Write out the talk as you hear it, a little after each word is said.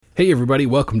Hey everybody,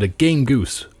 welcome to Game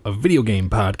Goose, a video game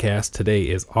podcast. Today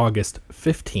is August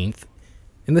 15th,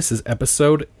 and this is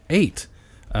episode 8.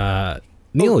 Neil,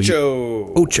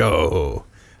 Ocho.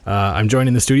 I'm joined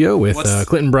in the studio with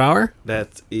Clinton Brower.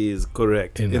 That is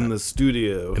correct. In the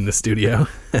studio. In the studio.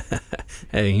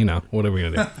 Hey, you know, what are we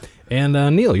going to do? And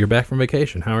Neil, you're back from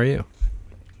vacation. How are you?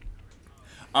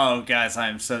 Oh, guys, I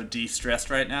am so de-stressed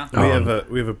right now.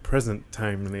 We have a present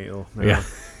time Neil. Now. Yeah.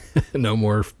 No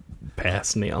more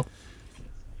past Neil.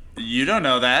 You don't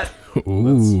know that.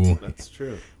 Ooh. That's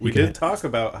true. We did talk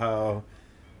about how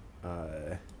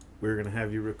we were going to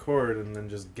have you record and then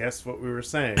just guess what we were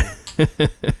saying.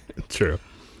 True.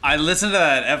 I listened to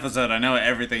that episode. I know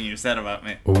everything you said about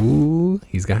me. Ooh,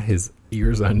 he's got his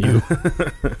ears on you.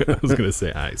 I was going to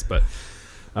say eyes, but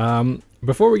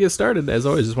before we get started, as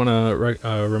always, just want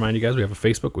to remind you guys, we have a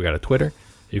Facebook, we got a Twitter.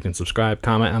 You can subscribe,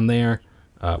 comment on there.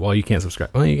 Well, you can't subscribe.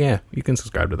 Well, yeah, you can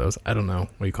subscribe to those. I don't know.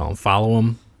 What do you call them? Follow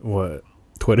them? What?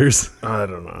 Twitters? I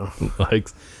don't know.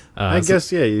 Likes. I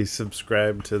guess, yeah, you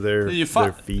subscribe to their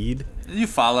feed. You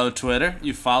follow Twitter.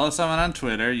 You follow someone on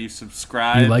Twitter. You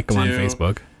subscribe. You like them on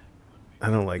Facebook.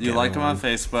 I don't like You like them on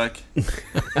Facebook.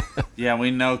 Yeah, we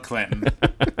know Clinton.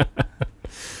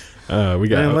 I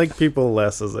like people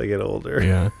less as I get older.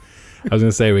 Yeah. I was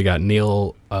going to say we got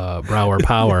Neil Brower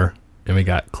Power, and we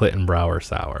got Clinton Brower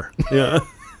Sour. Yeah.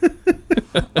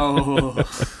 Oh.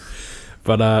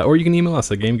 But, or you can email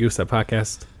us at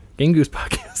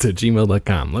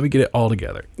gamegoosepodcast@gmail.com. Let me get it all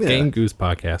together. Yeah.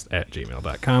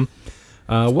 gamegoosepodcast@gmail.com.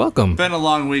 Welcome. Been a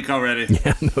long week already.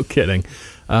 Yeah, no kidding.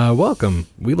 Welcome.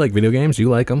 We like video games.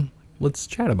 You like them. Let's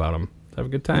chat about them. Have a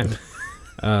good time.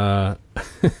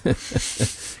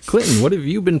 Clinton, what have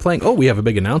you been playing? Oh, we have a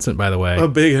big announcement, by the way. A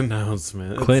big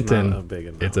announcement. Clinton, it's not a big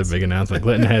announcement. It's a big announcement.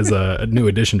 Clinton has a new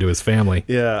addition to his family.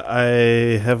 Yeah, I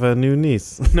have a new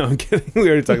niece. No, I'm kidding. We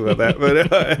already talked about that. But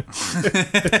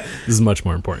this is much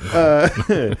more important.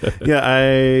 Yeah, I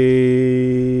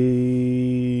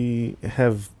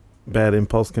have bad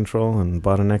impulse control and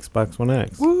bought an Xbox One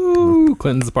X. Woo!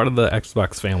 Clinton's part of the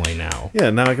Xbox family now.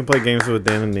 Yeah, now I can play games with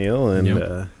Dan and Neil.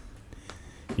 And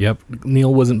Yep.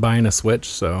 Neil wasn't buying a Switch,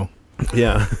 so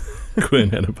yeah,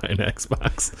 Clinton had to buy an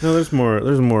Xbox. No, there's more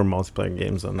multiplayer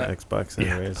games on the Xbox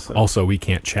anyways. Yeah. So. Also, we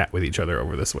can't chat with each other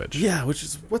over the Switch. Yeah, which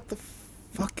is what the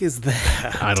fuck is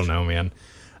that? I don't know, man.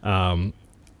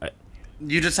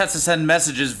 You just have to send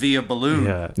messages via balloon.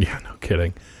 Yeah, no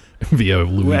kidding. Via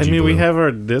Luigi. I mean, Blue. we have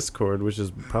our Discord, which is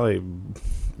probably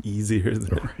easier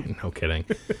than no kidding.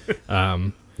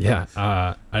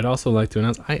 I'd also like to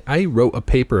announce I wrote a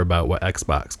paper about what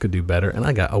Xbox could do better, and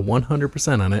I got a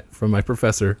 100% on it from my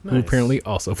professor, who apparently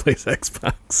also plays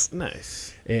Xbox.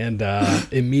 Nice. And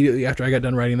immediately after I got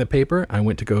done writing the paper, I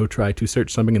went to go try to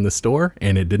search something in the store,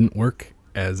 and it didn't work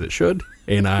as it should.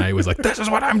 And I was like, this is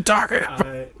what I'm talking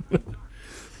about.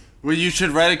 Well, you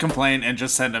should write a complaint and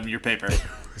just send them your paper.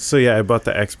 So yeah, I bought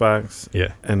the Xbox.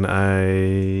 Yeah. And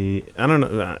I don't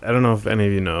know if any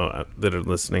of you know that are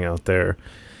listening out there.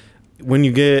 When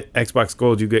you get Xbox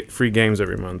Gold, you get free games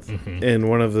every month. Mm-hmm. And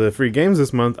one of the free games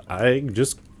this month, I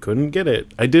just couldn't get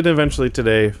it. I did eventually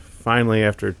today, finally,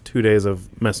 after 2 days of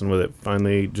messing with it,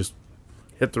 finally just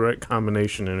hit the right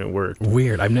combination and it worked.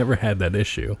 Weird. I've never had that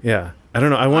issue. Yeah. I don't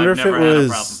know. I wonder if it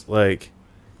was like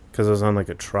because I was on like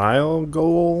a trial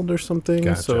gold or something.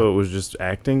 Gotcha. So it was just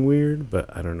acting weird,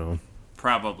 but I don't know.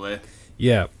 Probably.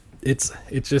 Yeah. It's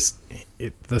just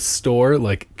the store,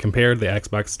 like, compared the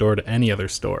Xbox store to any other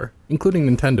store, including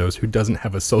Nintendo's, who doesn't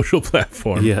have a social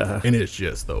platform. Yeah. And it's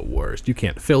just the worst. You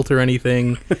can't filter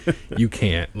anything. You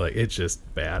can't. Like, it's just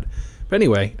bad. But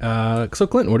anyway, so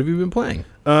Clinton, what have you been playing?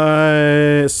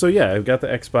 So yeah, I've got the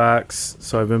Xbox,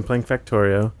 so I've been playing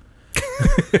Factorio.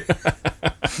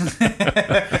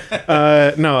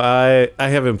 No, I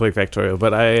haven't played Factorio,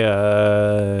 but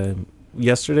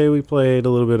yesterday we played a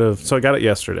little bit of. So I got it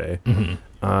yesterday.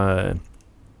 Mm-hmm.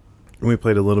 We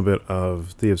played a little bit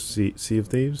of Sea of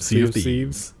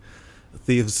Thieves.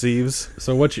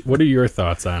 So what are your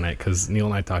thoughts on it? Because Neil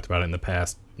and I talked about it in the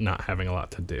past, not having a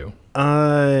lot to do.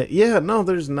 Yeah, no,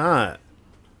 there's not.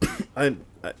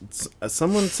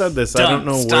 Someone said this. I don't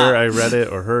know where I read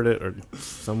it or heard it or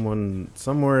someone.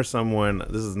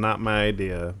 This is not my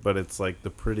idea, but it's like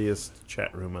the prettiest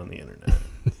chat room on the internet.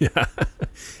 Yeah,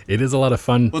 it is a lot of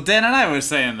fun. Well, Dan and I were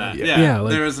saying that. Yeah,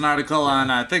 like, there was an article on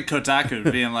I think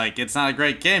Kotaku being like, it's not a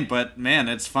great game, but man,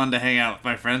 it's fun to hang out with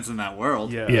my friends in that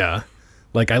world. Yeah.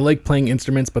 Like, I like playing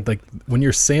instruments, but like when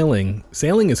you're sailing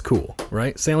is cool,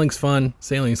 right? Sailing's fun.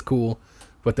 Sailing's cool.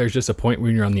 But there's just a point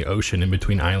when you're on the ocean in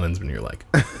between islands when you're like,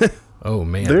 oh,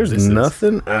 man. There's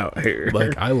nothing out here.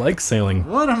 Like, I like sailing.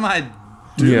 What am I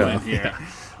doing here?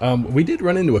 We did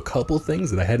run into a couple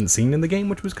things that I hadn't seen in the game,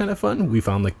 which was kind of fun. We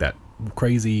found like that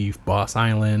crazy boss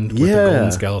island with the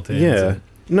golden skeletons. Yeah.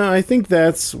 No, I think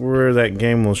that's where that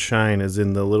game will shine, is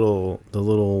in the little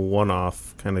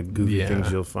one-off kind of goofy things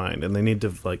you'll find, and they need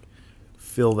to like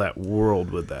fill that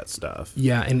world with that stuff.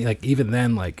 Yeah, and like even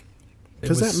then, like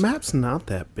because that map's not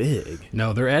that big.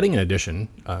 No, they're adding an addition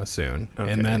soon,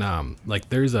 and then like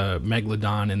there's a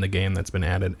megalodon in the game that's been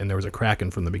added, and there was a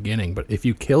kraken from the beginning. But if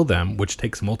you kill them, which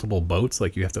takes multiple boats,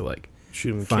 like you have to like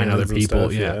find other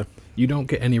people. Stuff, you don't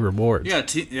get any rewards.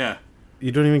 Yeah.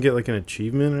 You don't even get like an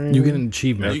achievement or anything? You get an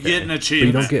achievement. You get an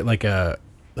achievement. But you don't get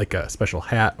like a special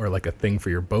hat or like a thing for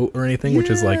your boat or anything,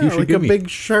 which is like you should like give a big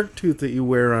shark tooth that you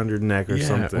wear around your neck or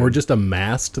something. Or just a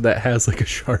mast that has like a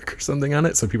shark or something on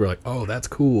it. So people are like, oh, that's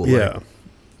cool. Yeah.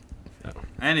 Like,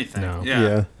 anything. No.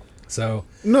 Yeah. So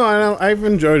no, I've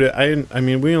enjoyed it. I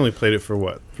mean, we only played it for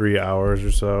what, 3 hours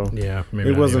or so. Yeah,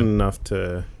 maybe it wasn't enough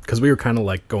to. Because we were kind of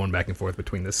like going back and forth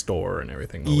between the store and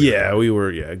everything. We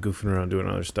were goofing around doing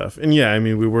other stuff, and I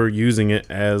mean, we were using it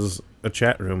as a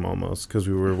chat room almost because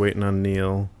we were waiting on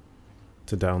Neil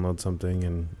to download something,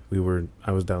 and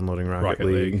I was downloading Rocket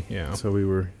League. Yeah, so we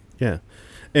were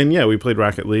and we played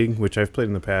Rocket League, which I've played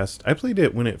in the past. I played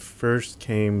it when it first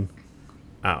came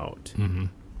out, and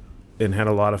had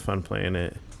a lot of fun playing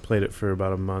it. Played it for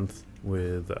about a month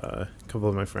with a couple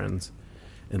of my friends,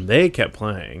 and they kept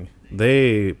playing.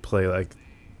 They play like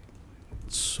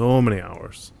so many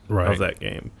hours of that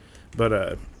game. But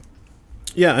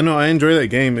I know I enjoy that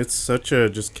game. It's such a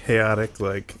just chaotic,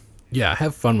 like, I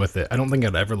have fun with it. I don't think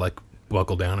I'd ever like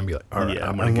buckle down and be like, all right,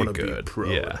 I'm gonna get good. Be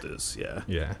pro at this.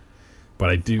 Yeah. But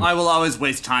I do. I will always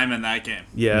waste time in that game.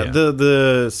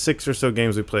 The 6 or so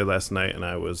games we played last night, and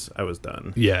I was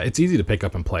done. Yeah, it's easy to pick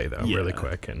up and play though, really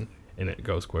quick, and it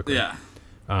goes quickly. Yeah.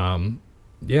 And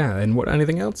what?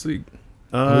 Anything else? We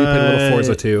played a little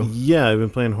Forza too. Yeah, I've been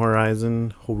playing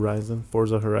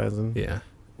Forza Horizon. Yeah,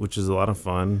 which is a lot of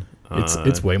fun.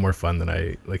 It's way more fun than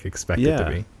I like expected it to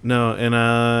be. No,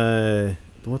 and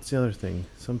what's the other thing?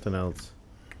 Something else.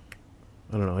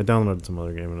 I don't know. I downloaded some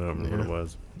other game and I don't remember what it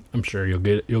was. I'm sure you'll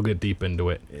get deep into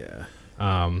it. Yeah.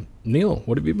 Neil,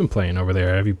 what have you been playing over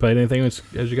there? Have you played anything as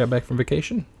you got back from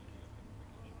vacation?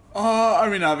 I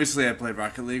mean, obviously, I played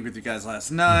Rocket League with you guys last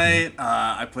night.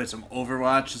 I played some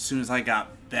Overwatch as soon as I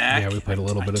got back. Yeah, we played a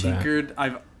little bit of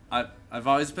that. I've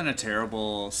always been a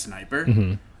terrible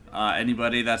sniper.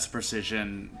 Anybody that's a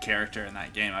precision character in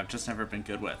that game, I've just never been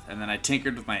good with. And then I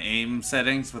tinkered with my aim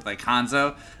settings with like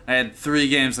Hanzo. I had 3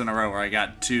 games in a row where I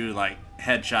got 2 like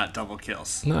headshot double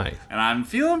kills. Nice. And I'm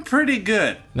feeling pretty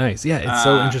good. Nice. Yeah, it's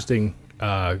so interesting.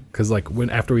 Because like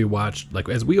after we watched, like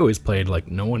as we always played,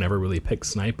 like no one ever really picked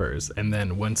snipers, and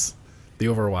then once the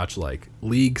Overwatch like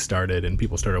league started and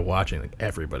people started watching, like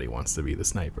everybody wants to be the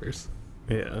snipers.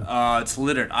 Yeah. It's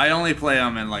littered. I only play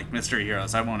them in like Mystery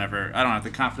Heroes. I don't have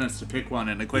the confidence to pick one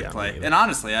in a quick play. And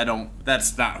honestly,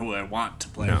 that's not who I want to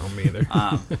play. No, me either.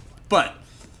 But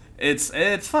it's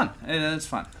fun. It's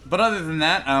fun. But other than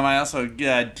that, I also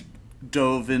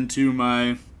dove into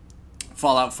my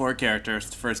Fallout 4 character. It's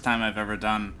the first time I've ever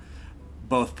done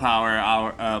both power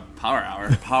armor.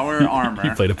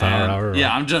 You played a power hour.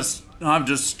 Yeah, I'm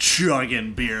just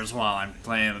chugging beers while I'm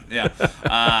playing. Yeah,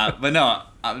 but no,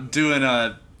 I'm doing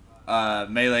a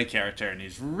melee character, and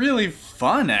he's really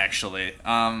fun actually.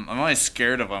 I'm always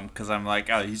scared of him because I'm like,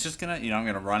 oh, he's just gonna, I'm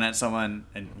gonna run at someone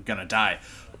and I'm gonna die,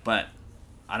 but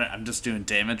I'm just doing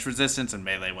damage resistance and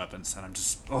melee weapons, and I'm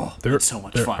just it's so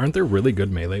much fun. Aren't there really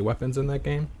good melee weapons in that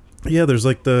game? Yeah, there's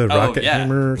like the rocket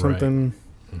hammer or something,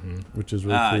 which is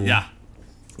really cool.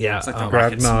 Yeah, it's like the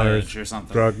rocket smudge or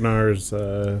something. Grognar's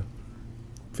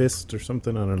fist or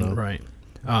something. I don't know. Right.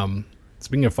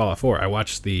 Speaking of Fallout 4, I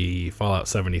watched the Fallout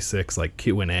 76 like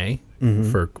Q&A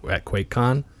at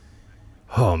QuakeCon.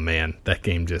 Oh man, that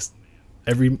game just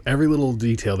every little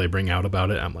detail they bring out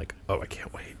about it, I'm like, oh, I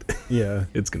can't wait. Yeah,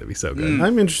 it's gonna be so good.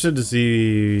 I'm interested to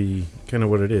see kind of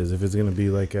what it is. If it's gonna be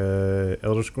like a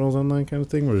Elder Scrolls Online kind of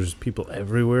thing, where there's people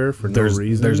everywhere for no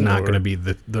reason. There's not gonna be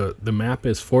the map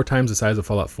is 4 times the size of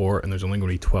Fallout 4, and there's only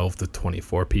gonna be 12 to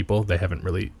 24 people. They haven't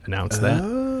really announced that.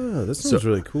 Oh, this sounds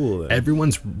really cool.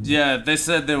 Then. They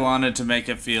said they wanted to make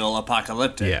it feel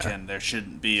apocalyptic, and there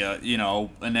shouldn't be an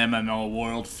MMO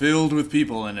world filled with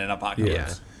people in an apocalypse.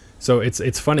 Yeah. So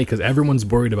it's funny because everyone's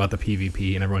worried about the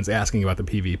PvP and everyone's asking about the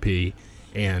PvP,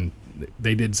 and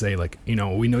they did say like, we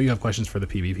know you have questions for the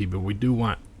PvP, but we do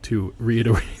want to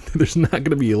reiterate that there's not going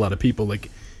to be a lot of people.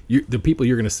 Like the people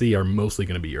you're going to see are mostly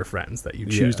going to be your friends that you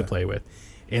choose to play with,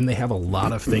 and they have a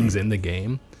lot of things in the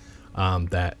game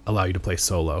that allow you to play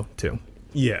solo too.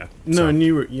 Yeah. No, So- and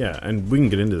you were and we can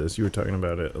get into this. You were talking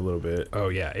about it a little bit. Oh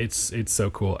yeah, it's so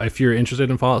cool. If you're interested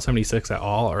in Fallout 76 at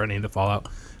all or any of the Fallout,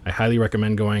 I highly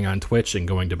recommend going on Twitch and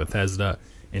going to Bethesda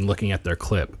and looking at their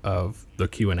clip of the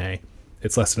Q&A.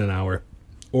 It's less than an hour.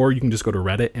 Or you can just go to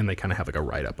Reddit and they kind of have like a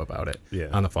write-up about it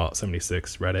on the Fallout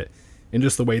 76 Reddit. And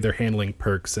just the way they're handling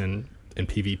perks and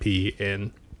PvP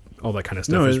and all that kind of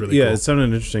stuff is really cool. It sounded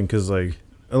interesting because like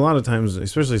a lot of times,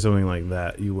 especially something like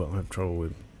that, you won't have trouble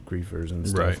with griefers and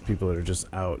stuff. Right. People that are just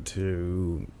out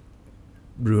to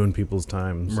ruin people's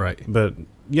times. Right. But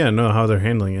how they're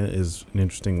handling it is an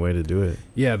interesting way to do it.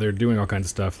 Yeah, they're doing all kinds of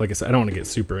stuff. Like I said, I don't want to get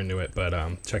super into it, but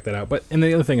check that out. But and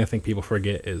the other thing I think people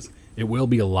forget is it will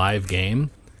be a live game,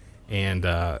 and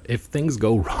if things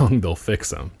go wrong, they'll fix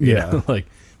them. Yeah. Like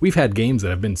we've had games that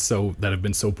have been so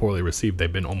poorly received,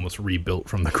 they've been almost rebuilt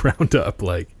from the ground up.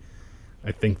 Like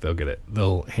I think they'll get it.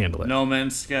 They'll handle it. No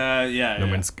Man's Sky,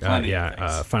 plenty of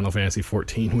things. Final Fantasy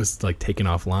 14 was like taken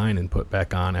offline and put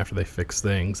back on after they fixed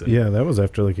things. And, Yeah, that was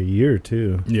after like a year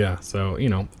too. yeah. So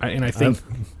I think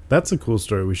That's a cool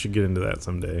story. We should get into that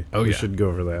someday. Oh, we yeah. should go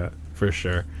over that. for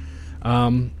sure.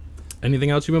 Anything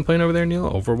else you've been playing over there,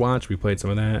 Neil? Overwatch. We played some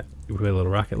of that. We played a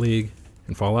little Rocket League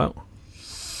and Fallout.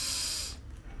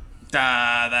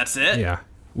 That's it? Yeah.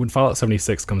 When Fallout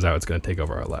 76 comes out, it's going to take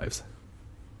over our lives.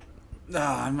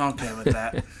 I'm okay with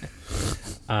that.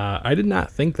 I did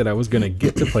not think that I was going to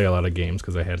get to play a lot of games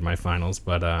because I had my finals,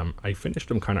 but I finished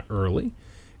them kind of early,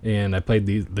 and I played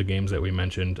the games that we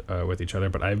mentioned with each other,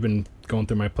 but I've been going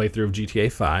through my playthrough of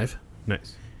GTA 5,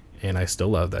 Nice. and I still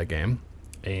love that game,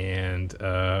 and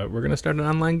we're going to start an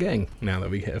online gang now that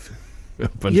we have a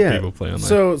bunch of people play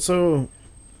online. So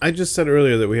I just said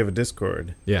earlier that we have a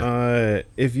Discord. Yeah.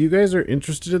 If you guys are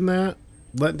interested in that,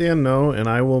 let Dan know, and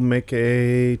I will make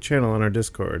a channel on our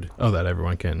Discord. Oh, that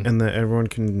everyone can. And that everyone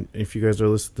can, if you guys are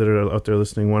that are out there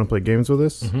listening, want to play games with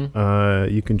us,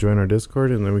 you can join our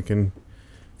Discord, and then we can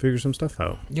figure some stuff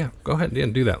out. Yeah, go ahead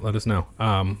and do that. Let us know.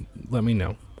 Let me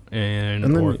know. And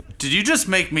then- or, Did you just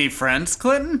make me friends,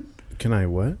 Clinton? Can I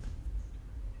what?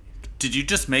 Did you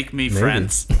just make me Maybe.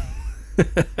 friends?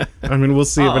 I mean, we'll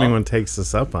see if Uh-oh. anyone takes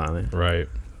us up on it. right.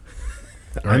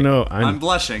 I know. I'm You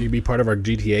blushing. be part of our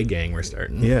GTA gang we're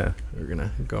starting. Yeah. We're going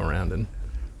to go around and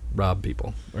rob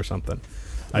people or something.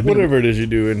 I've been, Whatever it is you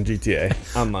do in GTA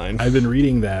online. I've been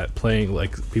reading that playing,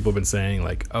 like, people have been saying,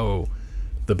 like, oh,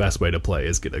 the best way to play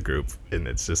is get a group, and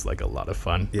it's just, like, a lot of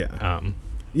fun. Yeah.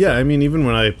 Yeah, I mean, even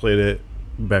when I played it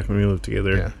back when we lived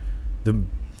together, Yeah. the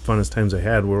funnest times I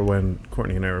had were when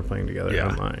Courtney and I were playing together Yeah,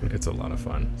 online. it's a lot of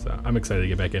fun. So I'm excited to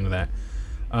get back into that.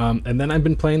 And then I've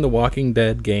been playing the Walking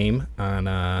Dead game on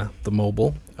the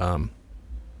mobile.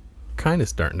 Kind of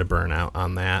starting to burn out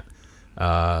on that.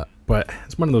 But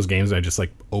it's one of those games that I just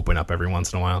like open up every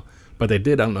once in a while. But they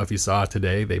did, I don't know if you saw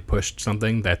today, they pushed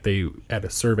something that they had a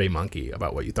Survey Monkey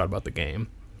about what you thought about the game.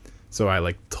 So I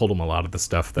like told them a lot of the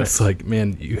stuff that's like,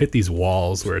 man, you hit these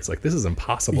walls where it's like, this is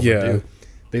impossible to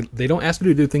do. They don't ask you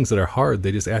to do things that are hard.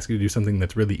 They just ask you to do something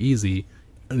that's really easy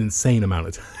an insane amount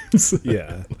of times.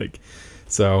 Yeah.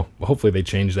 So hopefully they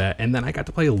change that. And then I got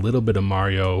to play a little bit of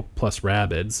Mario plus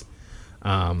Rabbids.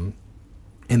 And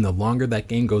the longer that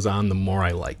game goes on, the more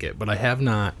I like it. But I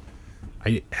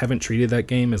haven't treated that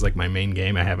game as like my main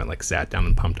game. I haven't like sat down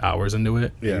and pumped hours into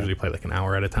it. Yeah. I usually play like an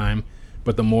hour at a time.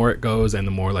 But the more it goes and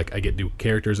the more like I get new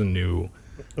characters and new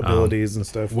Abilities and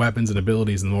stuff. weapons and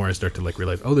abilities, and the more I start to like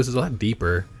realize, oh, this is a lot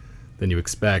deeper than you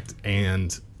expect.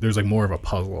 And there's like more of a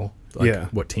puzzle. Like Yeah.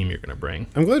 what team you're going to bring.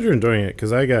 I'm glad you're enjoying it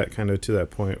because I got kind of to that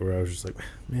point where I was just like,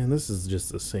 man, this is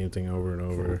just the same thing over and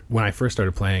over. When I first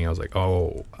started playing, I was like,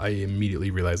 oh, I immediately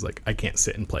realized like I can't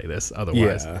sit and play this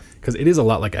otherwise. Yeah. Because it is a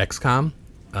lot like XCOM.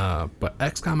 But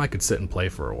XCOM I could sit and play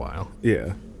for a while.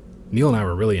 Yeah. Neil and I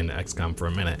were really into XCOM for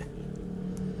a minute.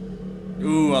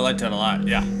 Ooh, I liked that a lot.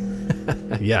 Yeah.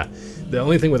 Yeah. The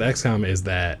only thing with XCOM is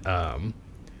that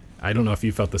I don't know if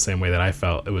you felt the same way that I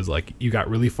felt. It was like you got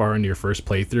really far into your first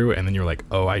playthrough and then you're like,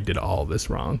 oh, I did all this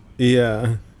wrong.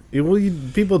 Yeah. Well,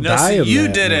 people No, die see, in you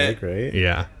that, did Nick, it. right?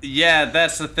 Yeah. Yeah,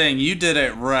 that's the thing. You did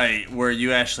it right where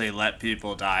you actually let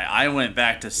people die. I went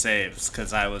back to saves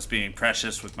because I was being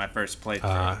precious with my first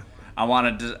playthrough. I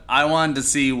wanted to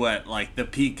see what like the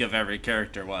peak of every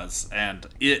character was, and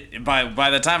by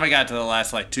the time I got to the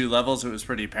last like 2 levels, it was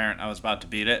pretty apparent I was about to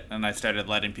beat it, and I started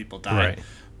letting people die. Right.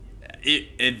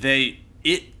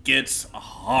 It gets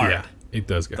hard. Yeah. It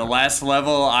does get The hard. last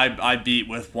level I beat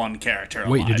with 1 character.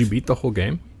 Wait, alive. did you beat the whole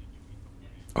game?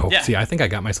 Oh, Yeah. see, I think I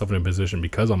got myself in a position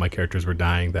because all my characters were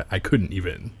dying that I couldn't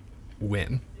even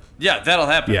win. Yeah, that'll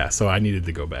happen. Yeah, so I needed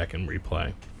to go back and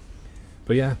replay.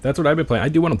 But yeah, that's what I've been playing. I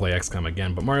do want to play XCOM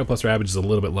again, but Mario plus Rabbids is a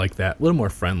little bit like that, a little more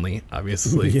friendly,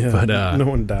 obviously. Yeah, but no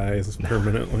one dies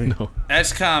permanently. no.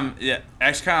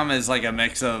 XCOM is like a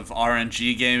mix of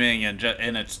RNG gaming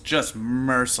and it's just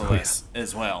merciless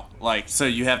as well. Like, so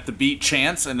you have to beat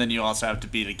chance, and then you also have to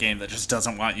beat a game that just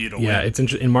doesn't want you to win. Yeah, it's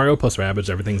in Mario plus Rabbids,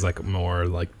 everything's like more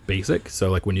like basic. So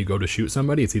like when you go to shoot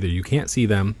somebody, it's either you can't see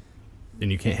them,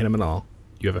 and you can't hit them at all.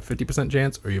 You have a 50%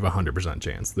 chance, or you have a 100%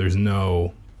 chance. There's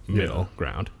no middle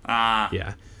ground.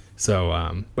 Yeah.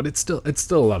 So, but it's still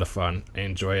a lot of fun. I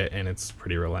enjoy it, and it's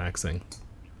pretty relaxing.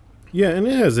 Yeah, and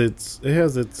it has its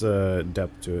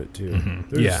depth to it too.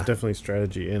 There's Yeah. definitely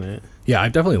strategy in it. Yeah,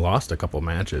 I've definitely lost a couple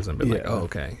matches and been like, Yeah. oh,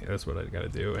 okay, that's what I got to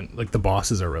do. And like the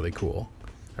bosses are really cool.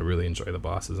 I really enjoy the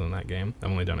bosses in that game. I've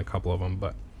only done a couple of them,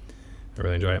 but I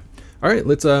really enjoy it. All right,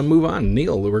 let's move on.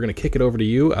 Neil, we're going to kick it over to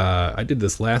you. I did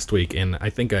this last week, and I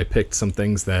think I picked some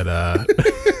things that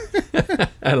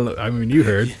I don't know. I mean, you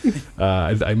heard.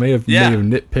 I may have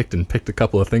nitpicked and picked a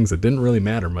couple of things that didn't really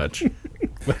matter much.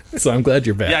 So I'm glad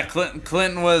you're back. Yeah,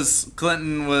 Clinton was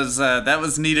that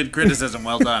was needed criticism.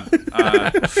 Well done.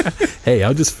 Hey,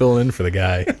 I'll just fill in for the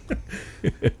guy.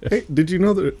 Hey, did you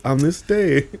know that on this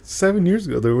day 7 years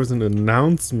ago there was an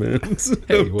announcement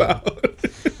about?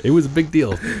 It was a big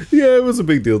deal. Yeah, it was a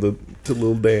big deal to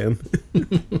little Dan.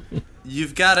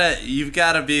 You've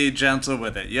gotta be gentle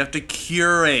with it. You have to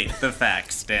curate the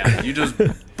facts, Dan. You just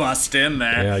bust in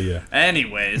there. Yeah.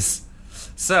 Anyways,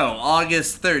 so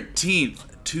August 13th,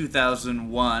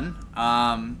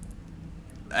 2001.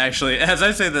 Actually, as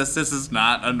I say this is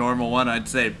not a normal one, I'd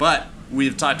say, but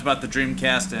we've talked about the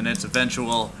Dreamcast and its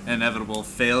eventual inevitable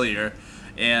failure.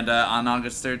 And on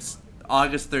August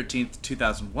 13th,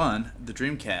 2001, the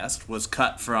Dreamcast was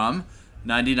cut from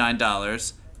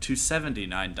 $99 to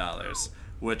 $79,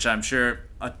 which I'm sure,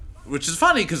 which is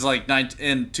funny because like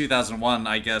in 2001,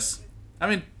 I guess, I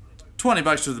mean,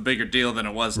 $20 was a bigger deal than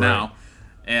it was now,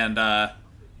 and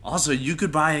also you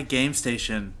could buy a game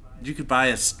station, you could buy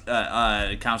a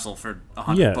console for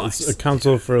 $100. Yeah, it's a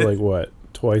console for like what,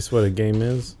 twice what a game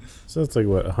is. So it's like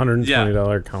what,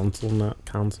 $120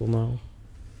 console now.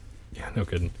 Yeah, no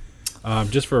kidding.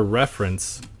 Just for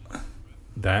reference,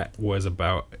 that was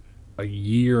about a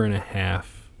year and a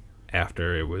half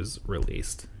after it was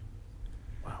released.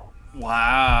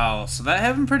 Wow. So that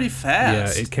happened pretty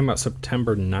fast. Yeah, it came out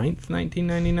September 9th,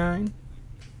 1999.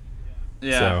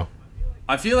 Yeah. So,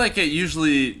 I feel like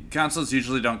consoles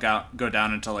usually don't go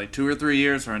down until like 2 or 3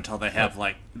 years, or until they have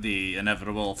like the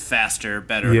inevitable faster,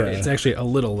 better. Yeah. it's actually a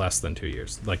little less than 2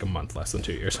 years, like a month less than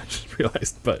 2 years, I just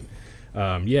realized. But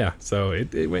yeah, so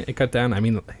it cut down. I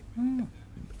mean,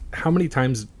 how many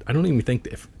times, I don't even think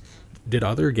did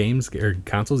other games or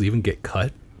consoles even get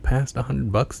cut past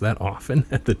 $100 that often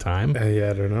at the time? Yeah,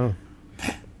 I don't know.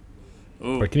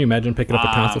 Or can you imagine picking up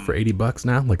a console for $80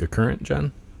 now, like a current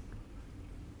gen?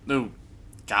 No,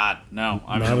 God, no.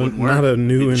 I mean, Not it a, wouldn't work. not a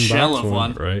new Big in shell box of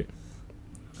one. Right.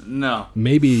 No.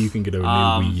 Maybe you can get a new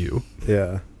Wii U.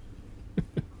 Yeah.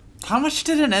 How much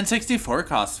did an N64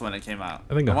 cost when it came out?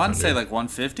 I think I want to say 100. like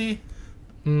 $150.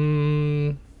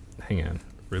 Hang on.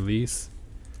 Release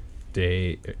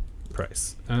day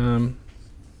price. It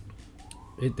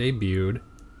debuted.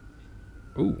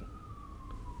 Ooh.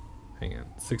 Hang on.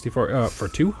 64 for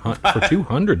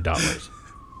 $200.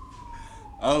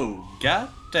 Oh, god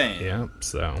damn. Yeah,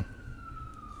 so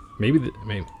maybe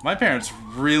My parents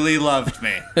really loved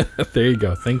me. there you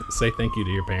go. Say thank you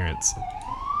to your parents.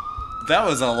 That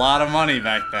was a lot of money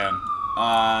back then.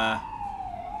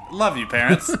 Love you,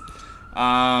 parents.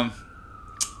 I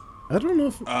don't know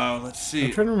if Let's see.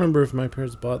 I'm trying to remember if my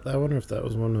parents bought that one or if that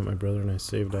was one that my brother and I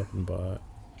saved up and bought.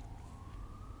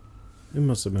 It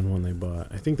must have been one they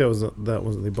bought. I think they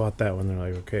bought that one. They're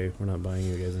like, okay, we're not buying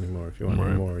you guys anymore. If you want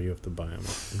any more, you have to buy them.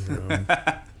 on your own."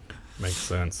 Makes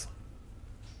sense.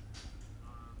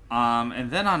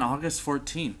 And then on August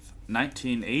 14th,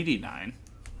 1989,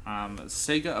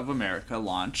 Sega of America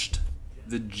launched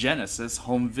the Genesis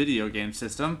home video game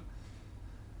system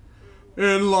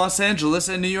in Los Angeles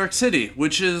and New York City,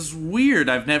 which is weird.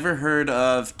 I've never heard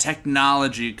of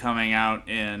technology coming out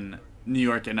in New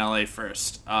York and LA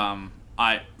first.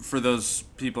 For those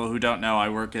people who don't know, I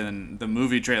work in the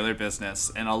movie trailer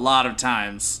business, and a lot of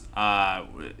times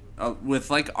with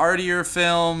like artier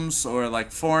films or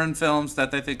like foreign films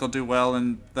that they think will do well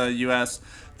in the US,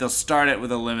 they'll start it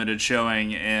with a limited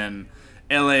showing in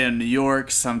LA and New York,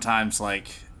 sometimes like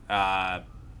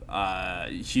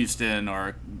Houston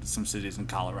or some cities in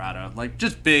Colorado, like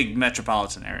just big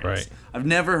metropolitan areas. Right. I've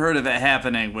never heard of it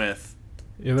happening with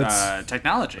Yeah,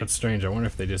 technology. That's strange. I wonder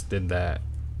if they just did that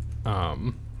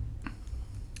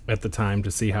at the time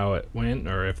to see how it went,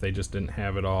 or if they just didn't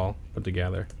have it all put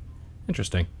together.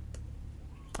 Interesting.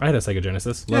 I had a Sega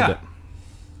Genesis. Loved it.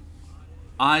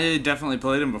 I definitely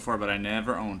played them before, but I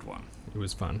never owned one. It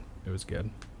was fun. It was good.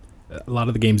 A lot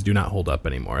of the games do not hold up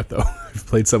anymore, though. I've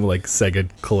played some like Sega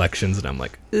collections, and I'm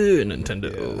like,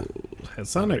 Nintendo. Yeah.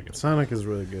 Sonic is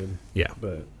really good. Yeah.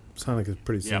 But Sonic is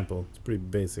pretty simple. It's pretty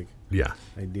basic Yeah.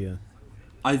 idea.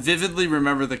 I vividly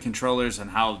remember the controllers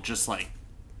and how just like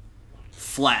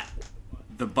flat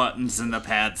the buttons and the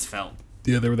pads felt.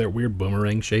 Yeah, they were that weird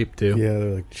boomerang shape, too. Yeah,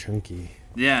 they're like chunky.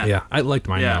 Yeah. Yeah, I liked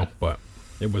mine Yeah. now, but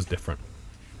it was different.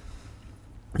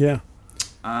 Yeah.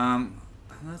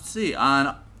 Let's see.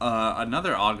 On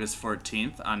another August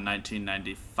 14th, on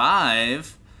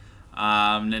 1995,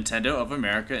 Nintendo of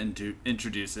America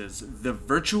introduces the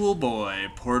Virtual Boy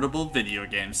portable video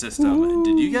game system. Ooh.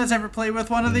 Did you guys ever play with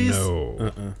one of these?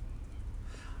 No.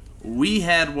 We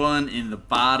had one in the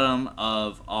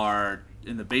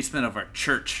basement of our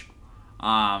church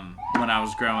when I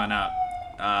was growing up.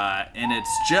 And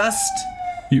it's just...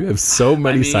 You have so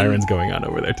many mean- sirens going on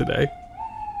over there today.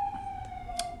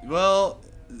 Well,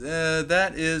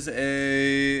 that is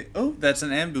a... Oh, that's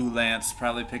an ambulance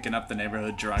probably picking up the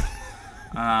neighborhood drunk.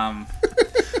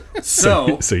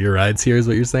 So your ride's here is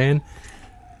what you're saying?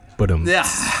 But yeah,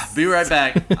 be right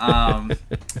back.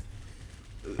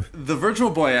 The Virtual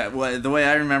Boy, the way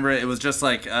I remember it, it was just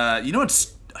like,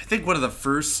 it's, I think, one of the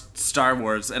first Star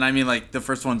Wars, and I mean, like, the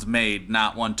first ones made,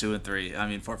 not 1, 2, and 3. I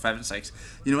mean, 4, 5, and 6.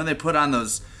 You know, when they put on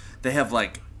those, they have,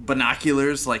 like,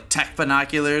 binoculars, like tech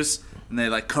binoculars, and they,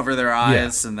 like, cover their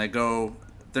eyes, and they go...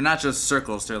 They're not just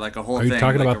circles. They're like a whole Are you thing,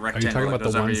 talking like about? a Are you rectangle talking that about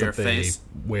goes the over ones your that they face.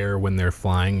 wear when they're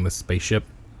flying the spaceship?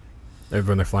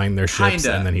 When they're flying their ships,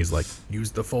 Kinda. and then he's like,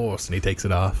 "Use the Force," and he takes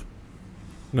it off.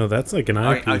 No, that's like an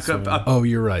eyepiece. Oh,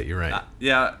 you're right. You're right.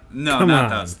 Yeah, no, Come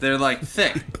not on. those. They're like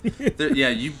thick.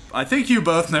 I think you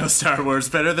both know Star Wars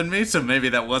better than me, so maybe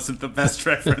that wasn't the best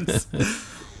reference.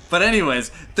 But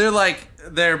anyways,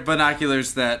 they're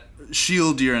binoculars that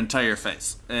shield your entire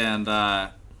face and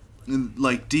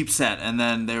like deep set. And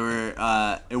then they were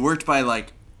it worked by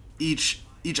like each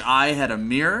eye had a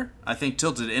mirror, I think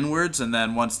tilted inwards, and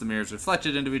then once the mirrors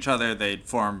reflected into each other, they'd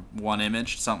form one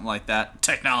image, something like that.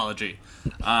 Technology.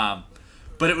 But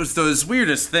it was the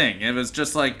weirdest thing. It was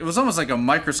just like, it was almost like a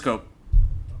microscope,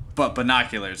 but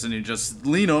binoculars, and you just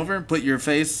lean over and put your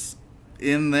face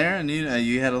in there, and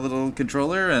you had a little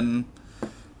controller, and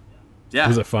yeah.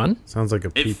 Was it fun? Sounds like a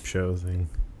peep show thing.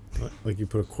 Like you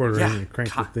put a quarter in and you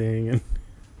crank the thing, and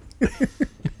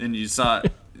And you saw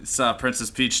Princess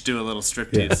Peach do a little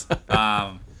striptease.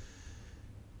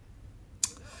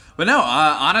 But no,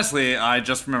 honestly, I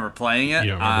just remember playing it,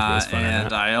 You don't remember if it was fun or and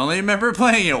not? I only remember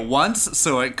playing it once,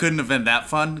 so it couldn't have been that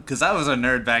fun, because I was a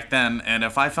nerd back then, and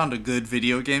if I found a good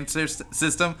video game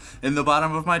system in the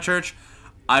bottom of my church,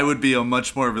 I would be a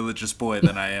much more religious boy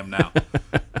than I am now.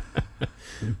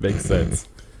 Makes sense.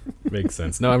 Makes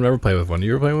sense. No, I've never played with one.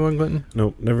 You ever played with one, Clinton?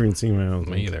 nope, never even seen my own.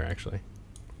 Me either, actually.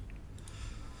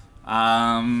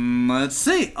 Let's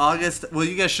see. August. Well,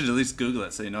 you guys should at least Google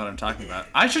it so you know what I'm talking about.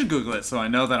 I should Google it so I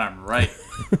know that I'm right.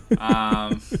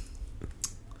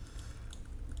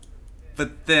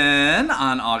 But then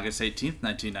on August 18th,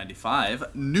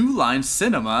 1995, New Line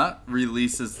Cinema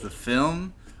releases the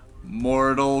film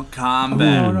Mortal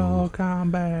Kombat. Mortal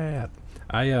Kombat.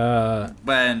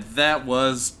 And that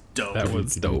was dope. That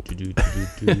was dope.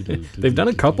 They've done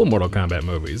a couple Mortal Kombat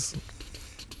movies.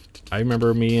 I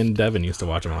remember me and Devin used to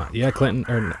watch them a lot. Yeah, Clinton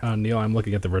or Neil, I'm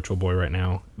looking at the Virtual Boy right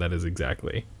now. That is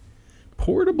exactly.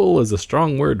 Portable is a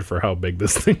strong word for how big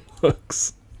this thing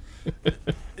looks.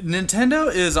 Nintendo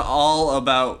is all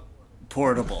about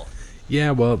portable.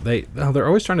 Yeah, well, they're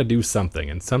always trying to do something,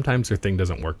 and sometimes their thing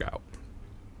doesn't work out.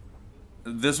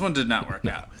 This one did not work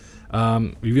out.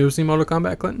 Have you ever seen Mortal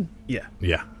Kombat, Clinton? Yeah.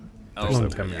 Yeah. Oh, Long yeah.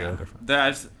 time ago.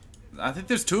 I think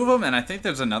there's two of them, and I think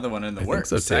there's another one in the I think works.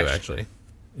 so too, actually.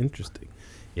 Interesting.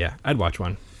 Yeah, I'd watch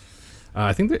one.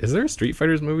 I think is there a Street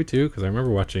Fighters movie too? Because I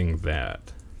remember watching that.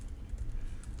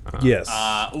 Yes.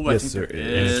 I Yes, think there there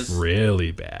And is. it's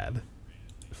really bad,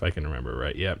 if I can remember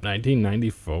right. Yep,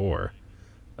 1994.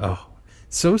 Oh,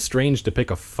 so strange to pick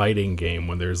a fighting game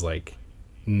when there's like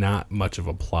not much of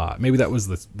a plot. Maybe that was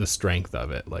the strength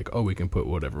of it. Like, oh, we can put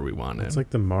whatever we want in. It's like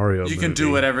the Mario You movie. can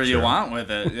do whatever you want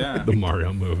with it, yeah. the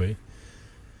Mario movie.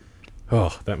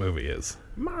 Oh, that movie is.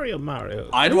 Mario.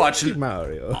 I'd watch it.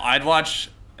 Mario. I'd watch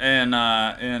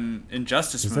an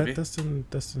Injustice Is movie. that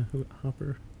Dustin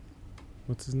Hopper?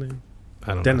 What's his name?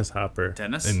 I don't Dennis Hopper.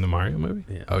 Dennis? know. In the Mario movie?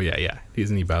 Yeah. Oh, yeah.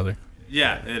 He's in E. Bowser.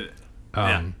 Yeah,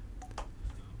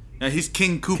 yeah, he's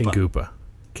King Koopa. King Koopa.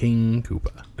 King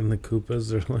Koopa. And the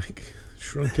Koopas are like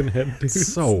shrunken head dudes.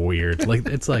 It's so weird. Like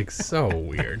it's like so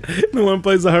weird. The one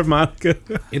plays the harmonica.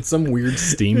 It's some weird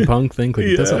steampunk thing. Like,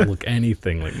 it doesn't look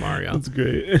anything like Mario. That's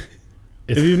great.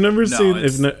 If you've never seen,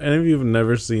 any of you have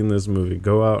never seen this movie,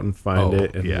 go out and find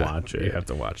it and watch it. You have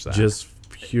to watch that. Just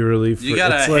purely for you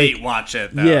gotta watch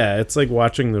it though. Yeah, it's like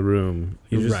watching The Room.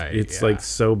 It's yeah. like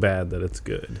so bad that it's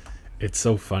good. It's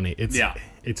so funny. It's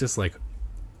just like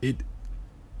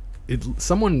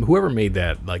whoever made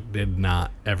that like did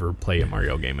not ever play a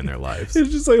Mario game in their lives.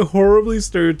 It's just like horribly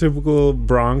stereotypical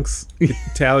Bronx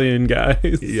Italian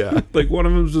guys. Yeah. Like one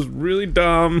of them's just really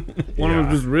dumb. One of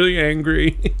them's just really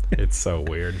angry. It's so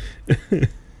weird.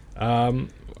 All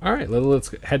right,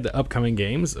 let's head to upcoming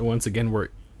games. Once again, we're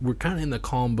kind of in the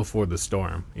calm before the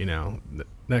storm. You know,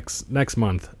 next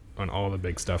month when all the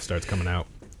big stuff starts coming out.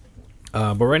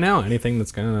 But right now, anything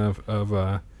that's kind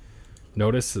of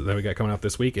notice that we got coming out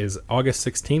this week is August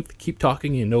 16th. Keep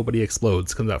Talking and Nobody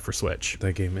Explodes comes out for Switch.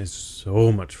 That game is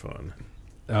so much fun.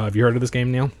 Have you heard of this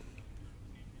game, Neil?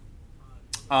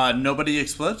 Nobody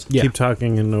Explodes? Yeah. Keep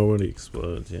Talking and Nobody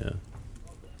Explodes, yeah.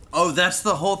 Oh, that's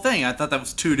the whole thing. I thought that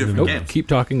was two different games. Keep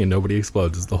Talking and Nobody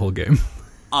Explodes is the whole game.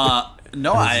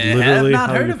 No, I have not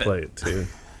heard of it. Play it too.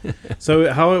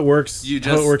 So how it works?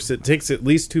 It takes at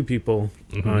least two people.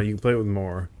 You can play it with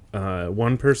more.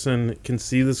 One person can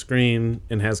see the screen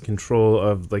and has control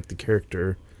of like the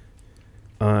character,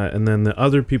 and then the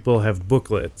other people have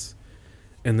booklets,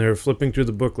 and they're flipping through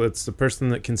the booklets. The person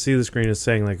that can see the screen is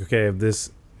saying like, okay, this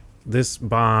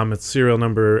bomb, it's serial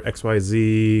number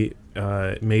XYZ,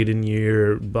 made in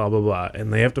year, blah blah blah,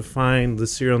 and they have to find the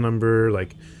serial number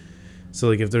like. So,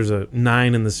 like, if there's a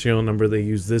 9 in the serial number, they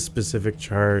use this specific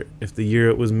chart. If the year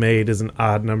it was made is an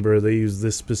odd number, they use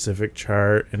this specific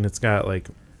chart. And it's got, like,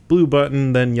 blue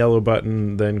button, then yellow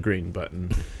button, then green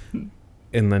button.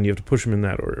 And then you have to push them in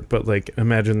that order. But, like,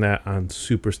 imagine that on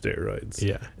super steroids.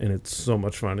 Yeah. And it's so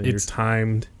much fun. And you're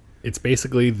timed. It's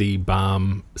basically the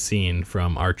bomb scene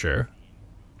from Archer.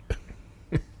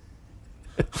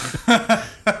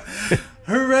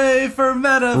 Hooray for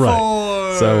metaphors!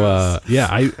 Right. So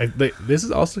this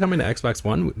is also coming to Xbox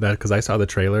One because I saw the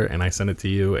trailer and I sent it to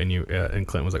you and you and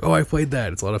Clint was like, "Oh, I played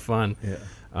that. It's a lot of fun."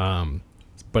 Yeah.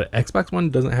 But Xbox One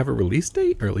doesn't have a release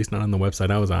date, or at least not on the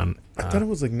website I was on. I thought it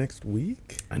was like next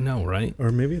week. I know, right?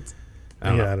 Or maybe it's. I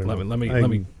don't know. Let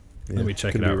me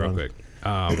check it out real quick.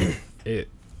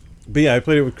 But yeah, I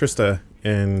played it with Krista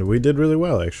and we did really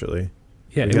well actually.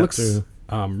 Yeah, it looks.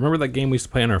 Remember that game we used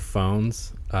to play on our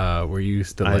phones, where you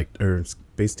used to or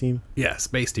Space Team? Yeah,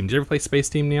 Space Team. Did you ever play Space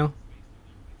Team, Neil?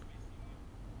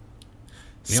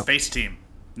 Space Team.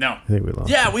 No. I think we lost.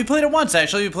 Yeah, we played it once.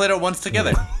 Actually, we played it once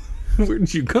together. Where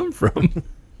did you come from?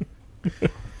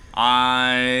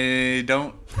 I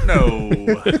don't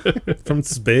know. From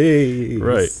space.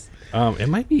 Right. It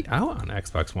might be out on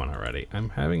Xbox One already. I'm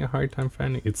having a hard time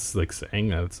finding. It's like saying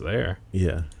that it's there.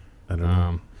 Yeah, I don't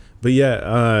know. But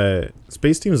yeah,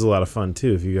 Space Team is a lot of fun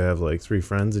too. If you have like 3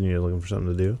 friends and you're looking for something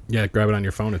to do. Yeah, grab it on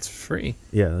your phone. It's free.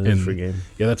 Yeah, it's a free game.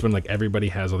 Yeah, that's when like everybody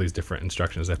has all these different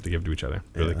instructions they have to give to each other.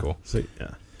 Really cool. So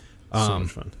yeah, so much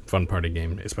fun. Fun party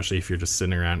game, especially if you're just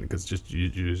sitting around because you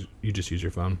just use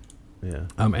your phone. Yeah.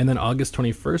 And then August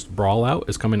 21st, Brawl Out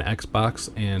is coming to Xbox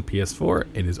and PS4.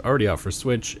 It is already out for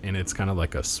Switch, and it's kind of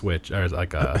like a Switch or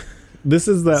like a. This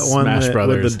is that one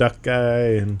with the duck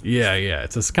guy and yeah,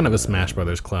 it's kind of a Smash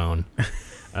Brothers clone.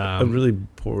 A really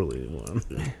poorly one,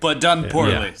 but done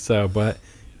poorly. Yeah, but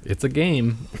it's a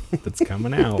game that's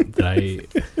coming out that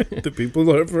the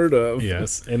people have heard of.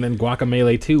 Yes, and then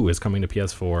Guacamelee 2 is coming to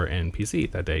PS4 and PC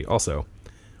that day also,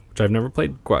 which I've never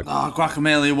played.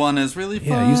 Guacamelee 1 is really fun.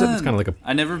 Yeah, you said it's kind of like a.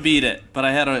 I never beat it, but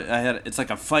I had. It's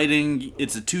like a fighting.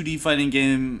 It's a 2D fighting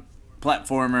game,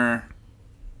 platformer.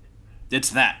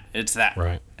 It's that.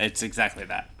 Right. It's exactly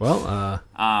that. Well,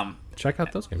 check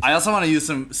out those games. I also want to use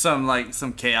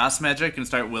some chaos magic and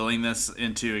start willing this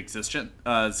into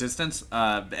existence.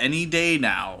 Any day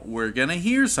now, we're gonna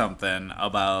hear something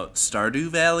about Stardew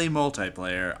Valley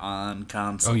multiplayer on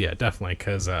console. Oh yeah, definitely.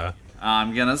 Because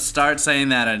I'm gonna start saying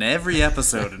that in every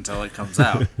episode until it comes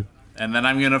out, and then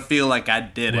I'm gonna feel like I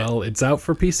did it. Well, it's out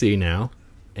for PC now.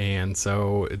 And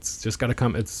so it's just got to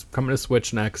come. It's coming to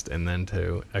Switch next, and then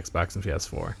to Xbox and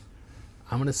PS4.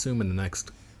 I'm gonna assume in the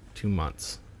next 2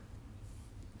 months.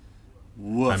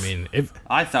 Woof. I mean,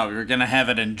 I thought we were gonna have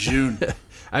it in June.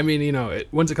 I mean,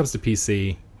 once it comes to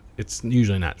PC, it's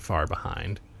usually not far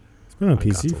behind. It's been on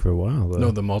PC console for a while, though.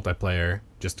 No, the multiplayer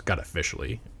just got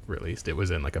officially released. It was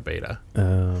in like a beta.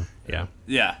 Oh. Yeah.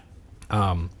 Yeah.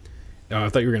 I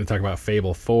thought you were gonna talk about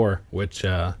Fable 4, which.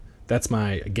 that's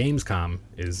my Gamescom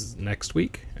is next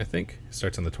week. I think it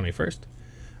starts on the 21st.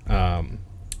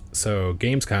 So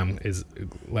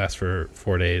Gamescom lasts for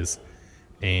 4 days,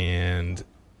 and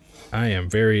I am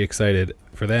very excited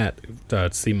for that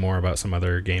to see more about some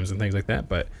other games and things like that.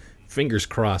 But fingers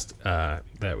crossed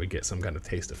that we get some kind of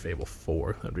taste of Fable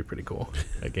 4. That'd be pretty cool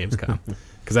at Gamescom,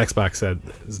 because Xbox said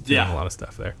is doing a lot of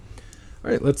stuff there.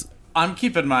 All right, let's. I'm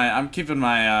keeping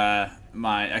my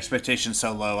my expectations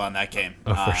so low on that game.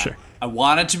 Oh, for sure. I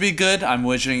want it to be good. I'm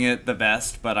wishing it the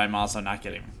best, but I'm also not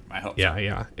getting my hopes.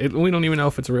 Yeah. We don't even know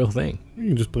if it's a real thing. You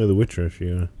can just play The Witcher if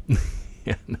you.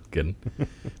 Yeah, no kidding.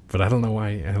 But I don't know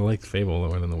why I like Fable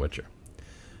more than The Witcher.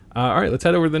 All right, let's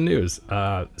head over to the news.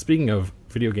 Speaking of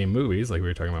video game movies, like we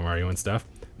were talking about Mario and stuff,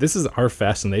 this is our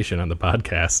fascination on the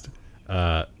podcast.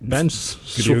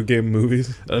 Video game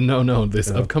movies? No, this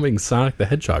upcoming Sonic the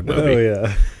Hedgehog movie.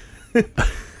 Oh, yeah.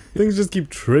 Things just keep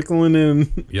trickling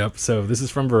in. Yep, so this is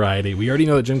from Variety. We already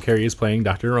know that Jim Carrey is playing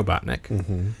Dr. Robotnik,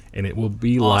 and it will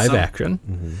be live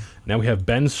action. Now we have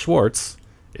Ben Schwartz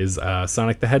is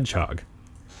Sonic the Hedgehog.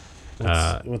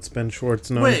 What's Ben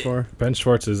Schwartz known for? Ben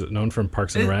Schwartz is known from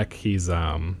Parks and Rec. He's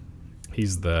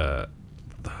the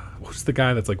what's the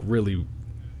guy that's like really,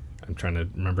 I'm trying to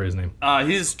remember his name.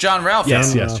 He's John Ralphio.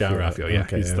 Yes, John Ralphio. Yeah,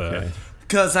 Okay, he's the.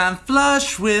 Cause I'm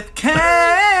flush with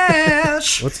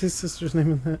cash. What's his sister's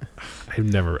name in that?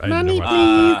 Money,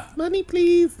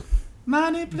 please.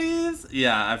 Money, please.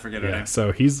 Yeah, I forget her name.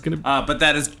 So he's gonna. But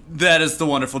that is the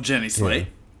wonderful Jenny Slate. Yeah.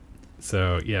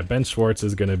 So yeah, Ben Schwartz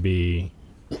is gonna be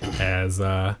as.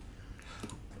 I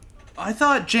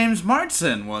thought James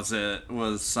Marsden was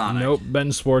Sonic. Nope,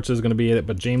 Ben Schwartz is gonna be in it,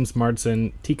 but James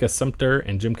Marsden, Tika Sumpter,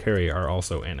 and Jim Carrey are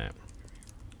also in it.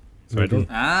 So I don't.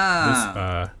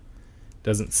 This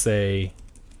doesn't say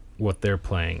what they're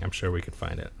playing. I'm sure we could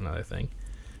find it. Another thing,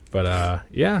 but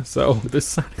yeah. So this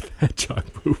Sonic the Hedgehog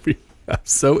movie, I'm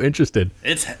so interested.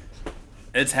 It's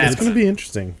It's going to be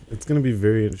interesting. It's going to be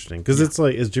very interesting because it's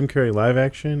like, is Jim Carrey live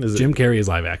action? Jim Carrey is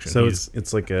live action. So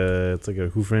it's like a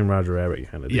Who Framed Roger Rabbit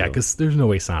kind of deal. Yeah, because there's no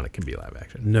way Sonic can be live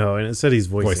action. No, and it said he's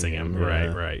voicing him.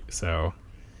 Yeah. Right. So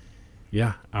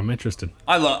yeah, I'm interested.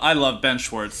 I love Ben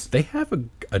Schwartz. They have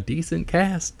a decent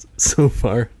cast so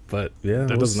far, but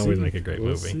that doesn't always make a great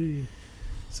movie. See.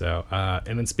 So,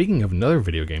 and then speaking of another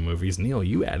video game movies, Neil,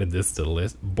 you added this to the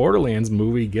list. Borderlands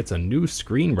movie gets a new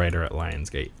screenwriter at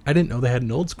Lionsgate. I didn't know they had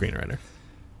an old screenwriter.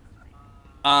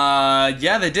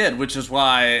 Yeah, they did, which is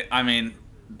why, I mean,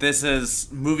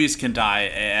 movies can die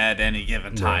at any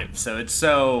given time. Right.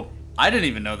 So I didn't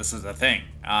even know this was a thing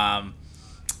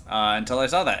until I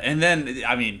saw that. And then,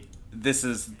 I mean, this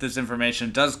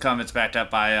information does come, it's backed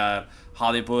up by a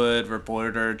Hollywood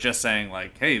Reporter just saying,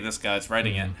 like, hey, this guy's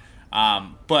writing it.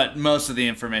 But most of the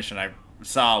information I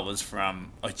saw was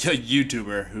from a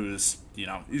YouTuber who's,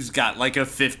 he's got like a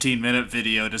 15-minute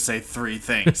video to say 3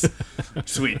 things.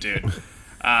 Sweet dude.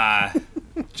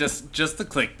 Just the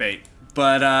clickbait.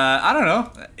 But I don't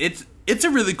know. It's a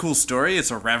really cool story.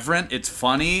 It's irreverent. It's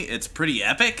funny. It's pretty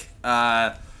epic.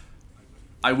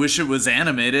 I wish it was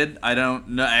animated. I don't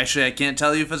know. Actually, I can't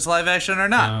tell you if it's live action or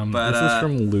not. But this is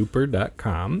from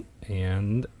Looper.com,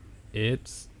 and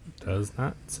it does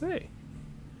not say.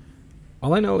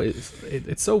 All I know is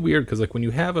it's so weird because like when you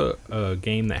have a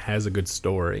game that has a good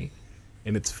story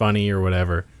and it's funny or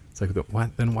whatever, it's like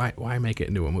why make it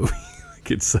into a movie?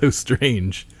 Like it's so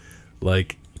strange,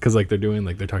 like because like they're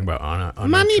talking about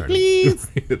on money please.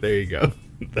 There you go.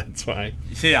 That's why.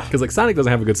 Yeah. Because like Sonic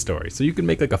doesn't have a good story, so you can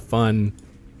make like a fun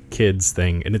kids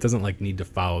thing, and it doesn't like need to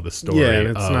follow the story. Yeah, and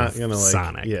it's not gonna like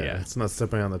Sonic. Yeah, it's not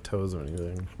stepping on the toes or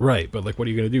anything. Right, but like, what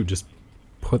are you gonna do? Just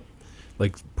put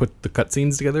the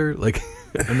cutscenes together? Like,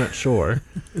 I'm not sure.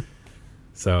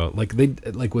 So like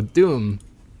with Doom,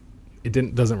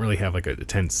 it doesn't really have like a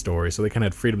tense story, so they kind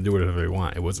of had freedom to do whatever they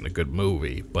want. It wasn't a good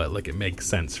movie, but like it makes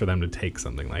sense for them to take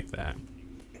something like that.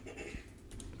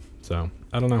 So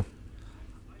I don't know.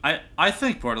 I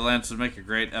think Borderlands would make a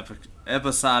great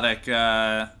episodic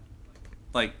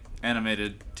like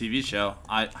animated TV show.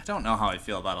 I don't know how I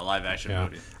feel about a live action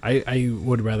movie. I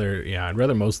would rather I'd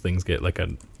rather most things get like a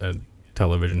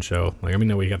television show. Like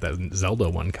we got that Zelda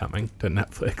one coming to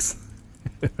Netflix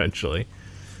eventually.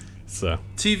 So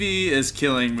TV is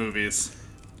killing movies,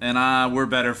 and we're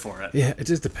better for it. Yeah, it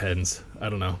just depends. I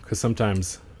don't know, because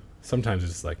sometimes it's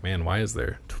just like, man, why is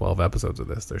there 12 episodes of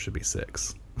this? There should be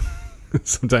 6.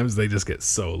 Sometimes they just get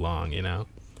so long, And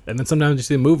then sometimes you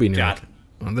see a movie and you're like,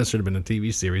 well, this should have been a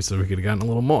TV series, so we could have gotten a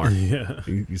little more. Yeah.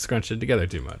 You scrunched it together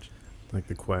too much. Like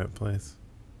The Quiet Place.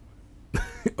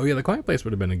 Oh, yeah, The Quiet Place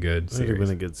would have been a good series. It would have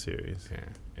been a good series.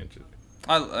 Yeah, interesting.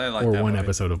 I like that Or one movie.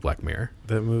 episode of Black Mirror.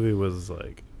 That movie was,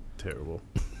 like, terrible.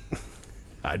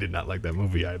 I did not like that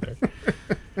movie either.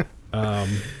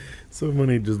 So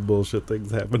many just bullshit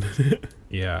things happen in it.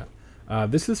 Yeah.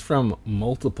 This is from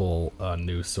multiple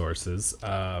news sources,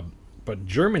 but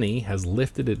Germany has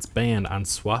lifted its ban on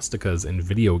swastikas in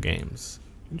video games.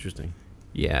 Interesting.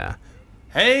 Yeah.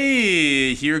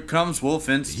 Hey, here comes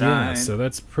Wolfenstein. Yeah, so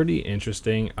that's pretty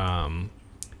interesting.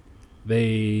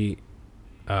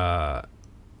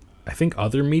 I think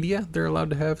other media, they're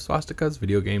allowed to have swastikas.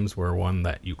 Video games were one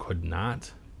that you could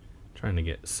not. Trying to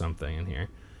get something in here.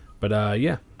 But,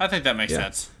 yeah. I think that makes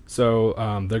sense. So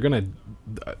they're going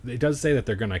to... It does say that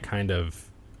they're going to kind of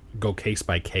go case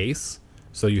by case.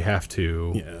 So you have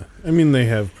to... Yeah. I mean, they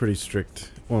have pretty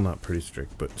strict... Well, not pretty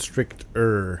strict, but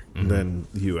stricter than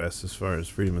the U.S. as far as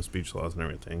freedom of speech laws and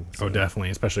everything. So. Oh,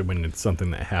 definitely. Especially when it's something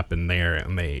that happened there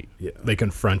and they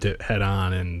confront it head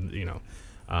on and, you know...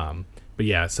 but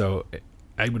yeah, so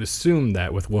I would assume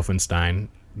that with Wolfenstein,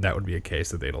 that would be a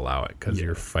case that they'd allow it because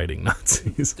you're fighting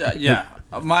Nazis. Yeah,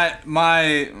 my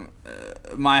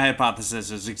hypothesis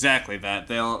is exactly that.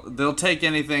 They'll take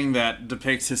anything that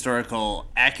depicts historical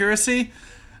accuracy,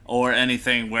 or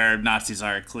anything where Nazis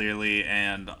are clearly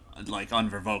and like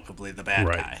unrevocably the bad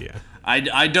guy. Yeah.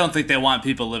 I don't think they want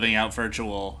people living out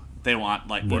virtual. They want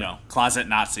closet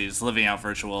Nazis living out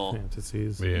virtual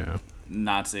fantasies. Yeah.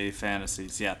 Nazi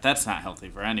fantasies. Yeah, that's not healthy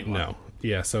for anyone. No.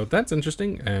 Yeah, so that's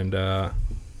interesting, and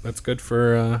that's good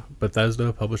for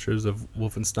Bethesda, publishers of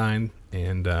Wolfenstein,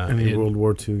 and any World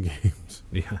War II games.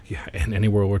 Yeah, and any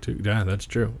World War II. Yeah, that's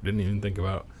true. Didn't even think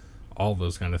about all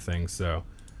those kind of things. So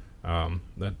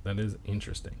that is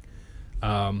interesting.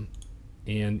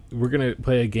 And we're gonna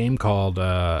play a game called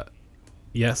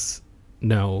Yes,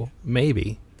 No,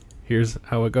 Maybe. Here's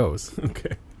how it goes.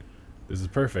 Okay. This is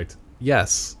perfect.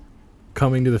 Yes.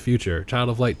 Coming to the future. Child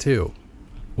of Light 2.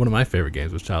 One of my favorite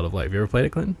games was Child of Light. Have you ever played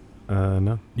it, Clinton?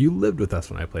 No. You lived with us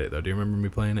when I played it, though. Do you remember me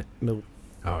playing it? Nope.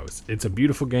 Oh, it's a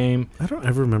beautiful game. I don't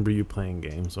ever remember you playing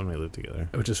games when we lived together.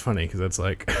 Which is funny, because that's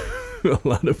like a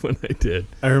lot of when I did.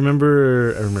 I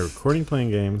remember recording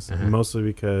playing games, mostly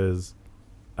because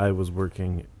I was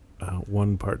working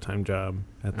one part-time job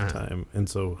at the time, and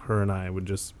so her and I would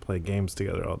just play games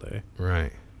together all day.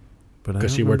 Right. But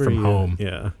because she worked from home.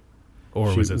 Yeah.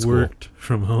 Or she was at school. worked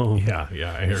from home. Yeah,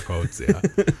 I hear quotes, yeah.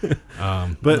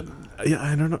 But yeah,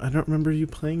 I don't know. I don't remember you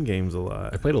playing games a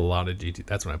lot. I played a lot of GTA.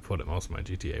 That's when I put most of my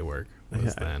GTA work.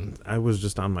 I was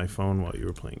just on my phone while you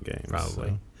were playing games.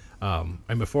 Probably. So.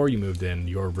 And before you moved in,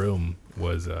 your room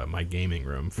was my gaming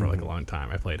room for like a long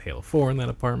time. I played Halo 4 in that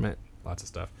apartment. Lots of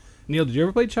stuff. Neil, did you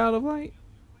ever play Child of Light?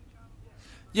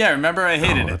 Yeah, remember I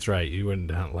hated it. That's right. You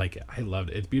wouldn't like it. I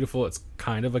loved it. It's beautiful. It's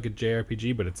kind of like a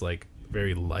JRPG, but it's like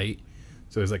very light.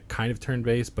 So it's like kind of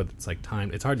turn-based, but it's like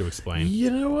timed. It's hard to explain. You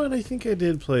know what? I think I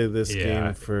did play this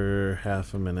game for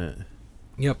half a minute.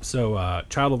 Yep. So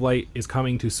Child of Light is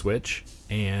coming to Switch,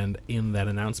 and in that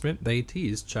announcement, they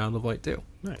teased Child of Light 2.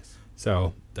 Nice.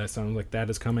 So that sounds like that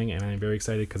is coming, and I'm very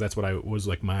excited because that's what I was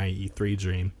like my E3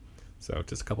 dream. So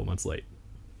just a couple months late.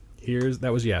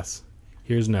 That was yes.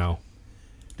 Here's no.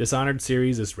 Dishonored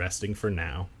series is resting for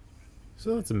now.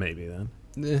 So that's a maybe then.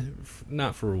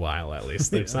 Not for a while, at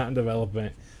least. It's not in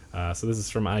development. So this is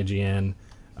from IGN.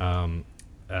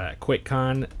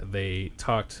 QuakeCon, they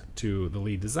talked to the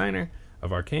lead designer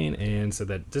of Arcane and said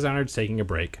that Dishonored's taking a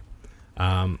break.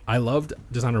 I loved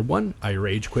Dishonored 1. I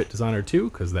rage quit Dishonored 2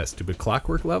 because that stupid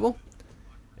clockwork level.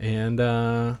 And,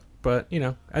 but, you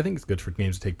know, I think it's good for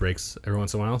games to take breaks every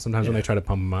once in a while. Sometimes when they try to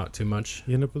pump them out too much.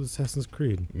 You end up with Assassin's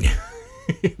Creed.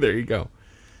 There you go.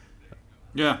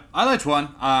 Yeah, I liked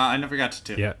 1. I never got to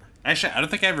 2. Yeah. Actually, I don't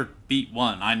think I ever beat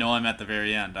 1. I know I'm at the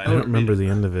very end. I don't remember the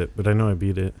end of it, but I know I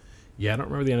beat it. Yeah, I don't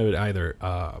remember the end of it either.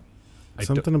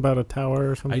 Something about a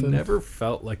tower or something? I never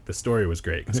felt like the story was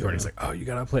great, because Courtney's like, oh, you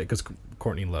gotta play it, because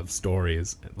Courtney loves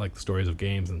stories, like the stories of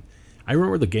games, and I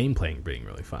remember the gameplay being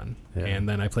really fun. Yeah. And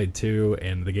then I played 2,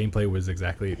 and the gameplay was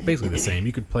basically the same.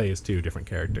 You could play as 2 different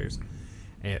characters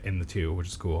in the 2, which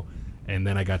is cool. And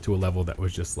then I got to a level that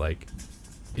was just like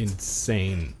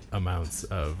insane amounts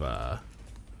of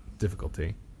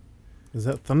difficulty. Is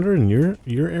that thunder in your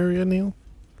area, Neil?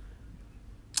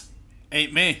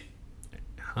 Ain't me.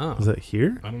 Huh. Is that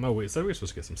here? I don't know. We said we were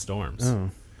supposed to get some storms. Oh.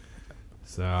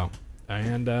 So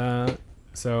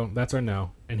that's our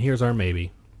no. And here's our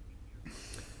maybe.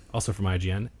 Also from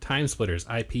IGN, Time Splitters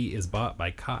IP is bought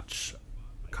by Koch.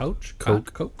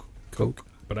 Coke.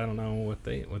 But I don't know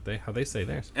how they say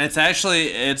theirs.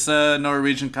 It's a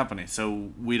Norwegian company, so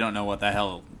we don't know what the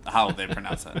hell how they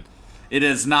pronounce it. It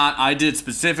is not. I did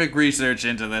specific research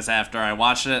into this after I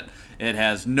watched it. It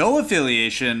has no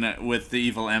affiliation with the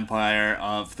evil empire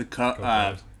of the Koch.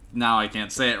 Now I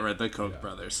can't say it right. The Koch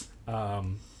brothers.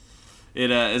 It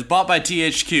is bought by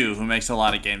THQ, who makes a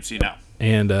lot of games,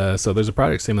 And so there's a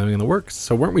project simmering in the works.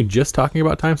 So weren't we just talking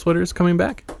about Time Splitters coming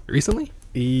back recently?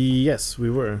 Yes, we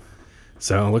were.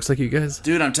 So it looks like you guys.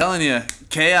 Dude, I'm telling you,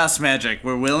 chaos magic.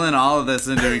 We're willing all of this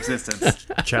into existence.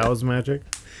 Chow's magic.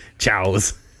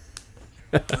 Chows.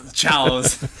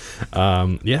 Chows.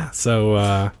 Yeah,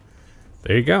 so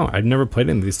there you go. I've never played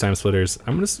any of these Time Splitters.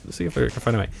 I'm going to see if I can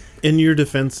find a way. In your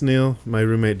defense, Neil, my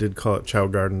roommate did call it Chow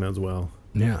Garden as well.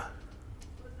 Yeah.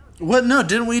 What? No,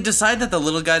 didn't we decide that the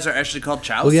little guys are actually called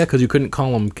chows? Well, yeah, because you couldn't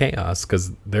call them Chaos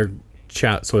because they're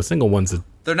chow. So a single one's a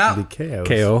They're not. The chaos.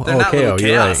 KO. They're Oh, not KO. little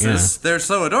You're right. chaoses. Yeah. They're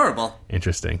so adorable.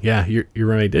 Interesting. Yeah, your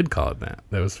roommate did call it that.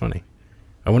 That was funny.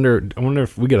 I wonder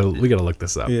if we gotta look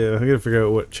this up. Yeah, I gotta figure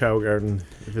out what Chow Garden,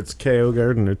 if it's KO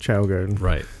Garden or Chow Garden.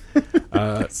 Right.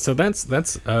 So that's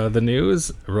the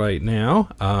news right now.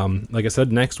 Like I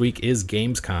said, next week is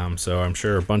Gamescom, so I'm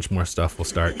sure a bunch more stuff will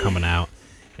start coming out,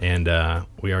 and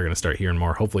we are going to start hearing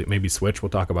more. Hopefully, maybe Switch. We'll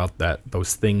talk about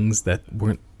those things that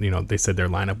weren't. They said their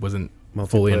lineup wasn't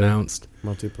fully announced.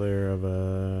 Multiplayer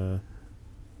of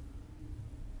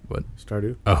What?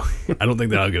 Stardew. Oh, I don't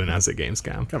think that'll get announced at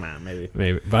Gamescom. Come on,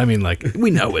 maybe. But I mean, like, we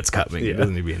know it's coming. Yeah. It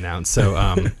doesn't need to be announced.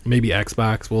 So maybe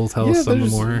Xbox will tell us some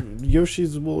there's more.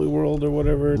 Yoshi's Woolly World or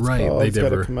whatever it's Right, called. they It's got to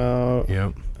never- come out.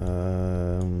 Yep.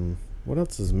 What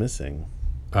else is missing?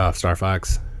 Star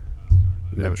Fox.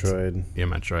 Metroid. Yeah,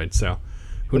 Metroid. So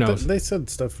who But knows? they said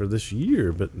stuff for this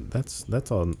year, but that's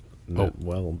all Oh.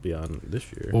 well beyond this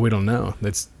year. Well, we don't know.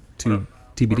 That's too What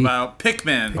TBD. about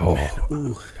Pikmin?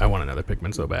 Oh, I want another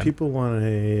Pikmin so bad. People want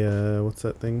a what's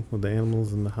that thing with the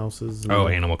animals in the houses? And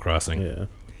Animal Crossing. Yeah.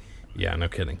 Yeah, no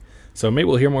kidding. So maybe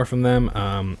we'll hear more from them.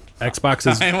 Xbox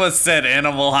is I almost said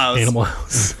Animal House. Animal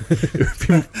House.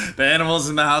 The animals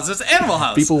in the house is Animal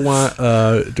House. People want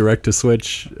direct to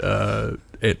Switch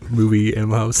movie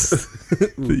Animal House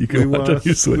that you can watch on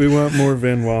your Switch. We want more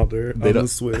Van Wilder They on don't- the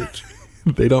Switch.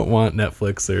 They don't want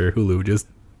Netflix or Hulu, just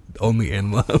only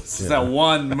Animal House. It's that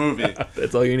one movie.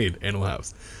 That's all you need, Animal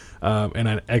House.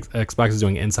 And Xbox is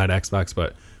doing Inside Xbox,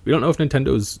 but we don't know if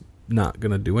Nintendo's not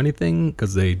going to do anything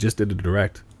because they just did a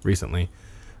Direct recently.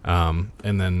 And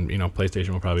then, PlayStation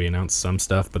will probably announce some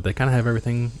stuff, but they kind of have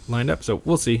everything lined up. So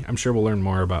we'll see. I'm sure we'll learn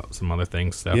more about some other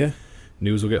things. So Yeah.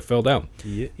 news will get filled out.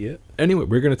 Yeah. Anyway,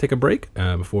 we're going to take a break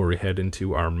before we head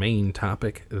into our main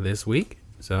topic this week.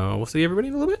 So we'll see everybody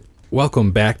in a little bit.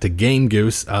 Welcome back to Game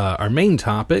Goose. Our main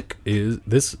topic is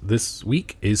this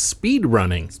week is speed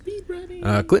running.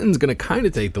 Clinton's gonna kind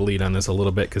of take the lead on this a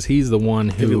little bit because he's the one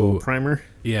Give you a little who, primer.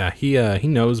 yeah, he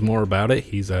knows more about it.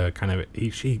 He's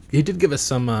he did give us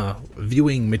some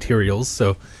viewing materials,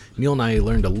 so Neil and I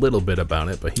learned a little bit about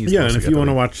it. But he's Yeah, and mostly if got you the want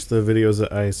to lead. watch the videos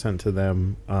that I sent to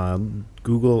them,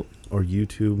 Google or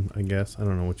YouTube, I guess. I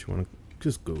don't know what you want to.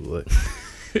 Just Google it.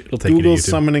 It'll take Google you to YouTube.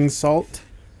 summoning salt.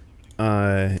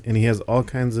 And he has all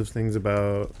kinds of things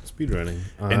about speedrunning.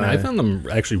 And I found them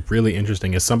actually really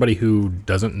interesting as somebody who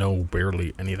doesn't know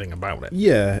barely anything about it.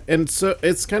 Yeah, and so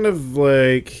it's kind of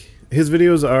like his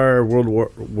videos are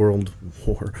world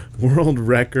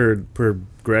record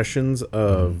progressions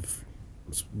of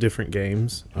different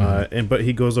games, but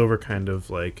he goes over kind of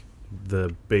like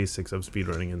the basics of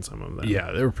speedrunning in some of them.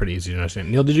 Yeah, they were pretty easy to understand.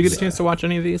 Neil, did you get a chance to watch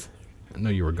any of these? I know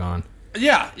you were gone.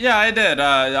 Yeah, I did.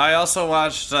 I also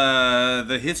watched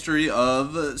the history of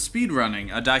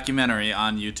speedrunning, a documentary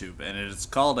on YouTube, and it's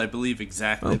called, I believe,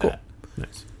 exactly cool. that.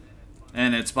 Nice.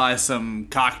 And it's by some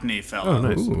Cockney fellow. Oh,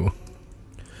 nice. Ooh.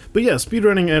 But yeah,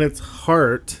 speedrunning at its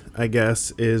heart, I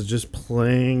guess, is just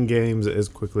playing games as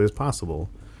quickly as possible.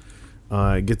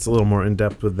 It gets a little more in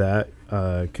depth with that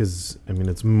because,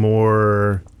 it's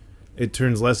more. It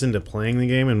turns less into playing the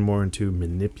game and more into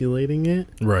manipulating it.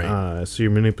 Right. So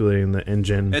you're manipulating the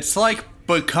engine. It's like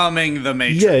becoming the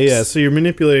Matrix. Yeah. So you're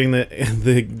manipulating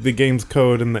the game's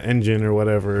code and the engine or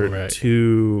whatever Right.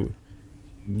 to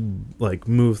like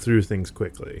move through things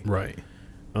quickly. Right.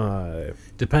 Uh,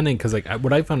 Depending, because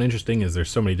what I found interesting is there's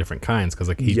so many different kinds. Because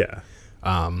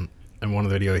in one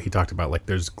of the video he talked about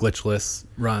there's glitchless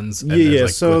runs and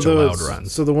there's glitch allowed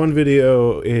runs. So the one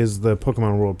video is the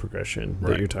Pokemon World progression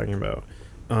Right. that you're talking about,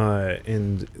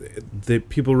 and the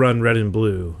people run red and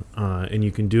blue, and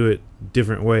you can do it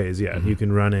different ways. Yeah, Mm-hmm. you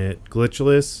can run it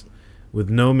glitchless, with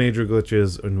no major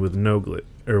glitches, and with no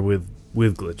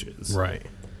with glitches. Right.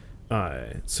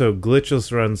 So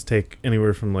glitchless runs take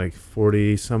anywhere from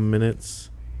 40 some minutes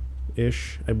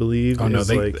ish, I believe. Oh no, is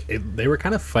they were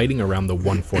kind of fighting around the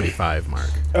 145 mark.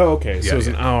 Oh, okay. So Yeah, it's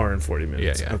an yeah. hour and 40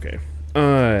 minutes. Yeah, yeah. Okay.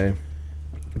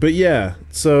 But yeah,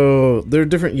 so there are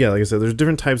different. Yeah, like I said, there's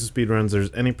different types of speedruns.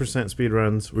 There's any percent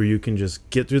speedruns where you can just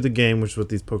get through the game, which is what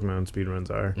these Pokemon speedruns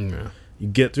are. Yeah. You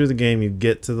get through the game, you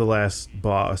get to the last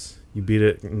boss, you beat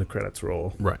it, and the credits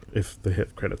roll. Right. If they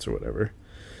hit credits or whatever.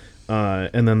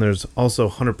 And then there's also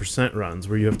 100% runs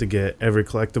where you have to get every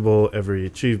collectible, every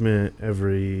achievement,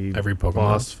 every Pokemon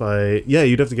boss fight. Yeah,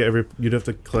 you'd have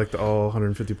to collect all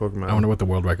 150 Pokemon. I wonder what the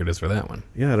world record is for that one.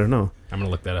 Yeah, I don't know. I'm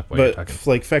gonna look that up while you're But talking.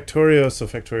 like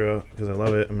Factorio, because I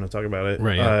love it, I'm going to talk about it.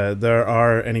 Right, yeah. There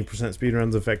are any percent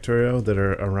speedruns of Factorio that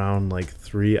are around like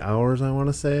 3 hours, I want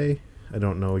to say. I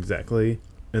don't know exactly.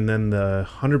 And then the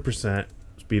 100%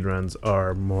 speedruns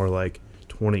are more like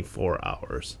 24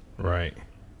 hours. Right.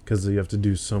 Because you have to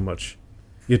do so much.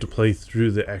 You have to play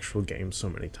through the actual game so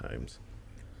many times.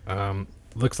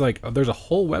 Looks like there's a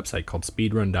whole website called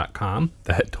speedrun.com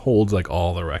that holds like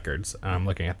all the records. I'm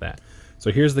looking at that.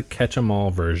 So here's the catch 'em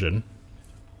all version.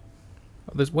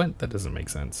 Oh, there's what? That doesn't make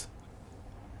sense.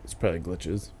 It's probably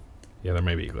glitches. Yeah, there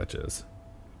may be glitches.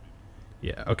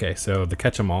 Yeah, okay, so the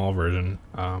catch 'em all version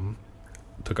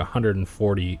took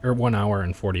 140 or 1 hour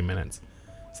and 40 minutes.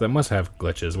 So that must have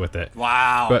glitches with it.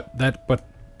 Wow. But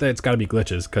that's got to be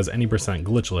glitches because any percent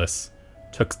glitchless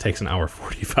takes an hour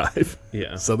 45.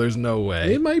 Yeah. So there's no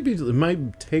way. It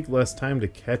might take less time to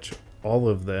catch all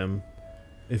of them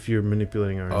if you're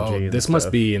manipulating RNG. Oh, and this stuff.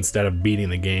 must be instead of beating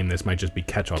the game, this might just be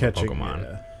catch all Catching, the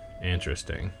Pokemon. yeah.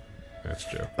 Interesting. That's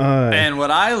true. And what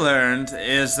I learned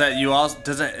is that you also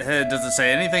does it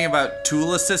say anything about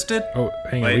tool assisted? Oh,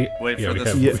 hang Wait on. for we this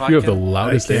have, you have the fucking-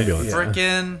 loudest I can't- ambulance. yeah.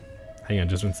 Frickin'. Hang on,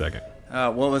 just 1 second.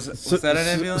 What was it? Was that an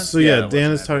ambulance? So yeah, it was Dan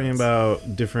an is talking ambulance.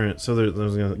 about different. So I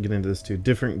was going to get into this too.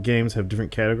 Different games have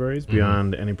different categories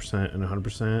beyond any percent and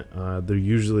 100%. They're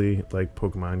usually like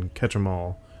Pokemon Catch 'Em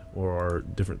All or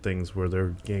different things where they're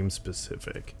game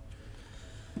specific.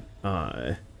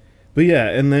 But yeah,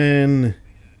 and then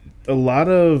a lot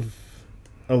of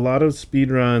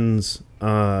speedruns.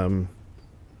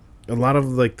 A lot of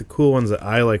like the cool ones that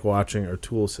I like watching are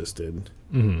tool assisted.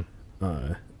 Mm-hmm.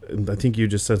 And I think you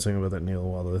just said something about that, Neil,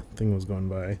 while the thing was going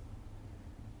by.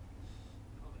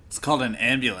 It's called an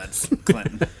ambulance,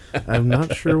 Clinton. I'm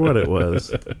not sure what it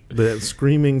was. That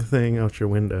screaming thing out your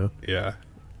window. Yeah.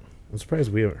 I'm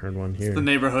surprised we haven't heard one here. The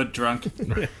neighborhood drunk.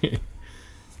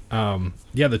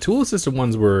 Yeah, the tool assisted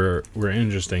ones were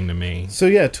interesting to me. So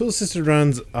yeah, tool assisted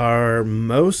runs are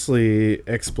mostly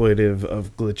exploitive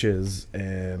of glitches,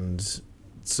 and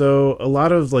so a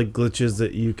lot of like glitches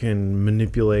that you can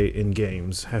manipulate in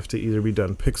games have to either be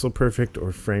done pixel perfect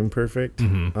or frame perfect.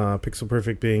 Pixel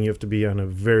perfect being you have to be on a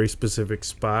very specific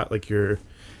spot, like your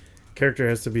character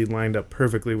has to be lined up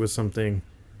perfectly with something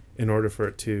in order for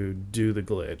it to do the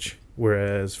glitch.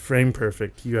 Whereas frame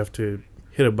perfect, you have to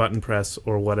hit a button press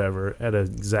or whatever at an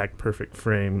exact perfect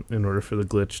frame in order for the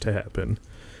glitch to happen.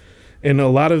 And a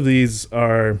lot of these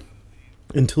are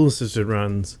in tool assisted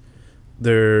runs.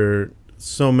 There are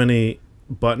so many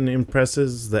button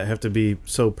impresses that have to be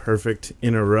so perfect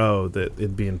in a row that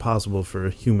it'd be impossible for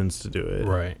humans to do it.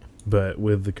 Right. But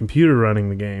with the computer running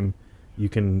the game, you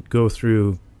can go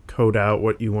through, code out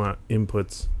what you want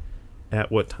inputs at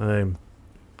what time.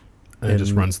 And it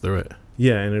just runs through it.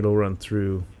 Yeah, and it'll run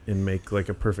through and make like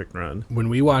a perfect run. When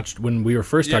we were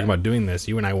first talking about doing this,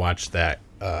 you and I watched that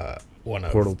one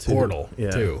of Portal 2. Portal Yeah.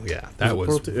 2. Yeah, that was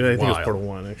Portal 2? I think it was wild. Portal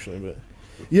 1 actually, but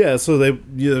yeah. So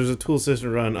there's a tool assisted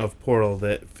run of Portal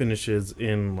that finishes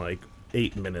in like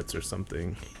 8 minutes or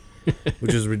something,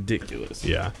 which is ridiculous.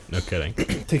 Yeah, no kidding.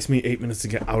 It takes me 8 minutes to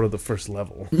get out of the first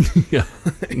level. Yeah,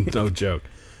 no joke.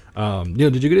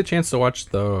 Neil, did you get a chance to watch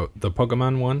the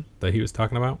Pokemon one that he was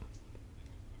talking about?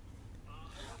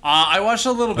 I watched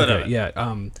a little bit of it. Yeah.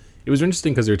 It was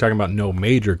interesting because they were talking about no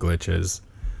major glitches.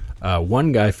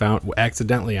 One guy found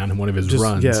accidentally on one of his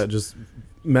runs. Yeah, just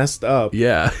messed up.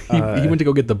 Yeah, he went to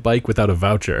go get the bike without a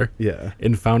voucher. Yeah.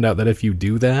 And found out that if you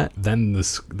do that, then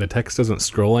the text doesn't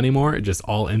scroll anymore. It just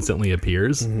all instantly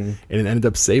appears, and it ended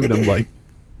up saving him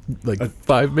like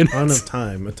 5 minutes. A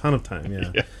ton of time.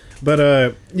 Yeah.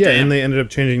 But yeah, Damn. and they ended up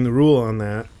changing the rule on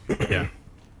that. Yeah.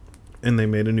 And they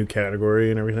made a new category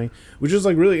and everything, which is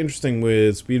like really interesting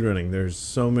with speedrunning. There's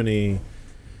so many,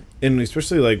 and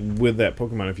especially like with that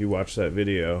Pokemon, if you watch that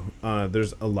video,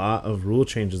 there's a lot of rule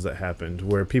changes that happened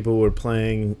where people were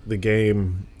playing the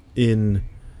game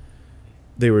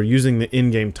they were using the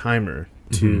in-game timer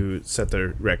to set their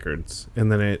records,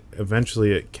 and then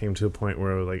it came to a point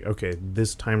where I was like, okay,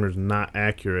 this timer's not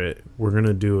accurate. We're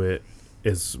gonna do it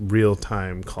as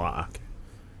real-time clock.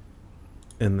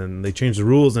 And then they changed the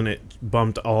rules, and it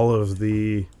bumped all of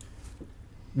the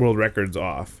world records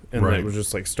off, and Right. it was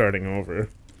just like starting over.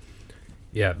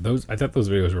 Yeah, I thought those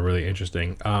videos were really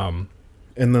interesting.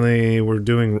 And then they were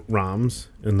doing ROMs,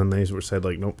 and then they were said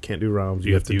like, nope, can't do ROMs.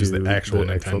 You have to use the actual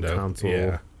actual Nintendo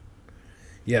console.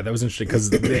 Yeah, that was interesting because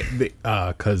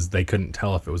they couldn't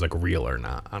tell if it was like real or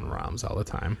not on ROMs all the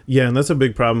time. Yeah, and that's a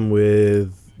big problem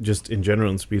with just in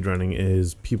general in speedrunning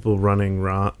is people running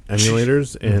ROM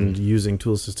emulators and using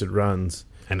tool assisted runs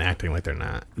And acting like they're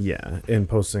not. Yeah, and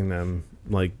posting them,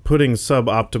 like putting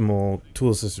suboptimal tool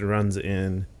assisted runs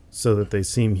in so that they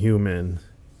seem human,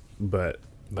 but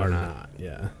They're are not. not.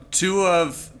 Yeah. Two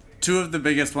of the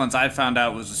biggest ones I found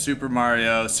out was a Super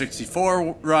Mario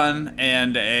 64 run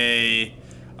and I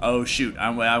want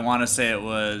to say it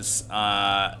was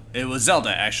Zelda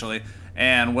actually.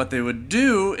 And what they would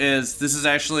do is, this is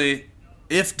actually,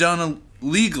 if done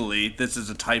legally, this is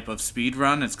a type of speed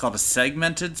run. It's called a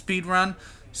segmented speed run.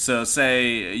 So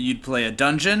say you'd play a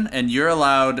dungeon and you're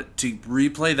allowed to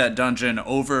replay that dungeon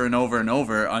over and over and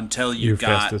over until you Your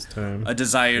got fastest time. a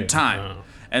desired time. Oh.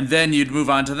 And then you'd move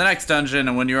on to the next dungeon,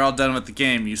 and when you're all done with the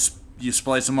game, you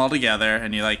splice them all together,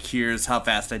 and you're like, here's how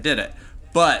fast I did it.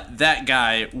 But that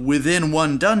guy, within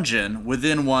one dungeon,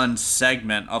 within one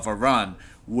segment of a run,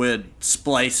 would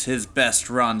splice his best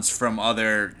runs from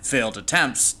other failed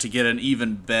attempts to get an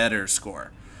even better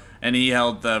score. And he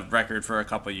held the record for a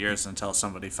couple of years until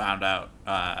somebody found out,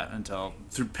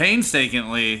 through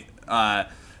painstakingly,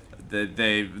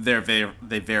 they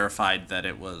verified that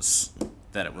it was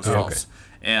false.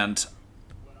 And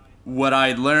what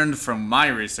I learned from my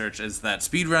research is that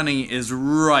speedrunning is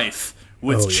rife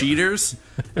with cheaters,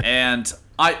 and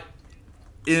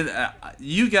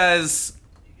you guys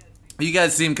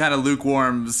seem kind of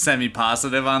lukewarm,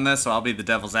 semi-positive on this, so I'll be the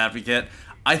devil's advocate.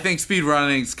 I think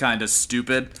speedrunning's kind of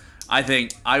stupid. I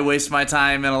think I waste my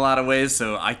time in a lot of ways,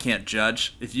 so I can't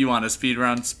judge. If you want to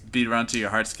speedrun to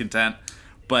your heart's content.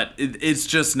 But it's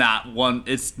just not one.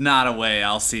 It's not a way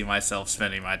I'll see myself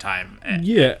spending my time.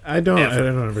 Yeah, I don't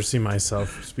ever see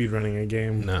myself speedrunning a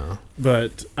game. No.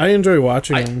 But I enjoy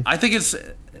watching them. I think it's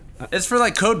for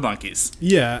like code monkeys.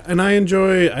 Yeah, and I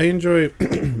enjoy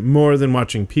more than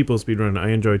watching people speedrun. I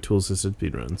enjoy tool assisted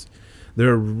speedruns. There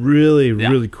are really,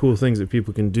 really cool things that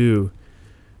people can do.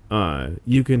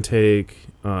 You can take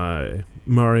Super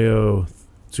Mario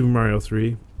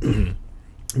 3, and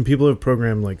people have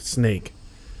programmed like Snake.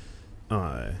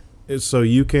 So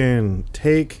you can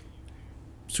take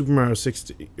Super Mario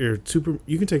 60 or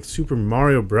you can take Super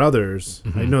Mario Brothers.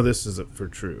 I know this is for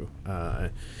true,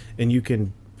 and you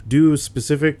can do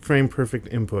specific frame perfect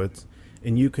inputs,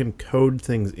 and you can code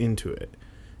things into it.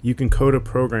 You can code a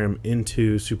program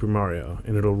into Super Mario,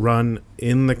 and it'll run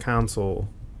in the console.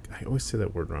 I always say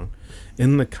that word wrong.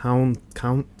 In the console.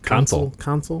 The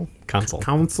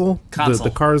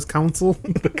car's console.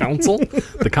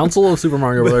 The council of Super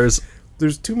Mario Brothers.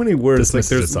 There's too many words. Like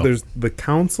Dismisses there's itself. the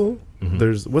console.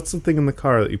 There's what's the thing in the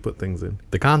car that you put things in?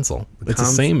 The console. It's the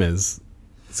same as.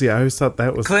 See, I always thought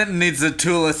that was. Clinton needs a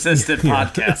tool-assisted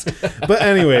podcast. But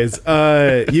anyways,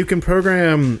 you can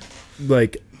program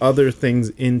like other things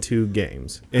into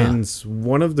games, and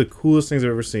one of the coolest things I've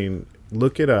ever seen.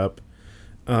 Look it up.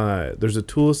 There's a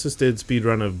tool-assisted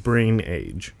speedrun of Brain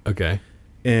Age. Okay.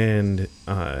 And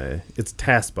it's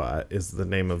TaskBot is the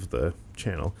name of the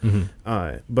channel.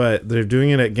 But they're doing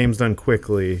it at Games Done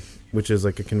Quickly, which is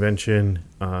like a convention.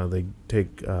 They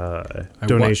take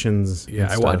donations.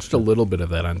 I watched a little bit of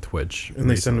that on Twitch. And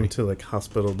they send them to like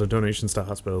the donations to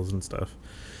hospitals and stuff.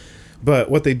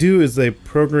 But what they do is they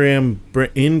program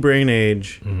in Brain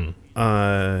Age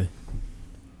a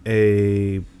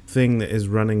thing that is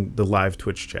running the live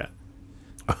Twitch chat.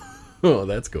 Oh,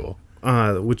 that's cool.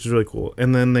 Which is really cool.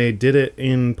 And then they did it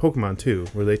in Pokemon too,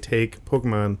 where they take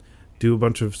Pokemon, do a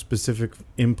bunch of specific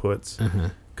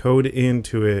inputs, code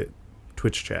into it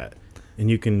Twitch chat, and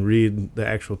you can read the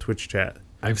actual Twitch chat.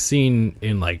 I've seen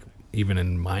even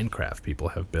in Minecraft, people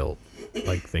have built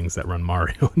like things that run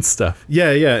Mario and stuff.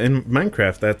 Yeah. In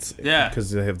Minecraft, that's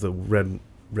because Yeah. they have the red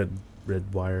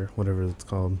wire, whatever it's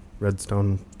called,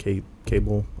 redstone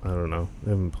cable. I don't know. I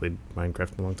haven't played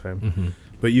Minecraft in a long time.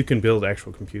 But you can build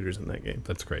actual computers in that game.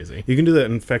 That's crazy. You can do that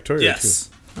in Factorio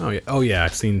Yes. too. Oh yeah.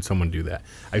 I've seen someone do that.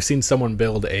 I've seen someone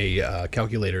build a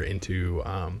calculator into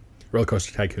Roller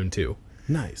Coaster Tycoon 2.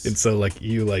 Nice. And so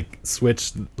you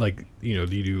switch you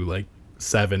do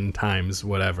 7 times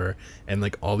whatever,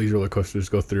 and all these roller coasters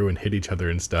go through and hit each other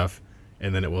and stuff,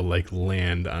 and then it will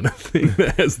land on a thing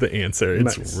that has the answer.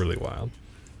 It's Nice. really wild.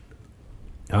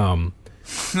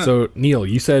 So Neil,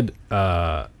 you said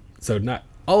so not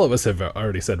all of us have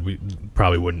already said we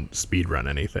probably wouldn't speed run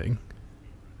anything.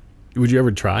 Would you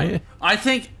ever try it? I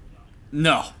think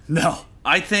no.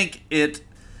 I think it.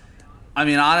 I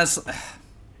mean, honestly,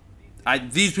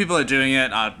 these people are doing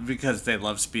it because they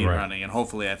love speedrunning, Right. and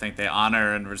hopefully I think they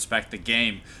honor and respect the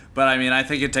game. But I mean, I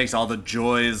think it takes all the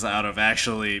joys out of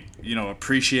actually,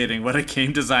 appreciating what a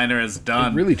game designer has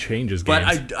done. It really changes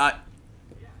games. But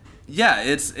yeah,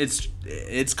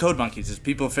 it's code monkeys. It's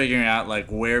people figuring out like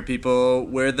where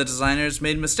the designers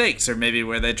made mistakes, or maybe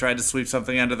where they tried to sweep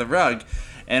something under the rug.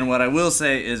 And what I will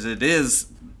say is, it is,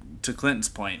 to Clinton's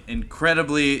point,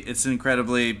 it's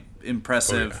incredibly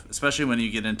impressive, especially when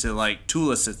you get into like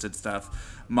tool assisted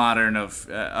stuff, modern of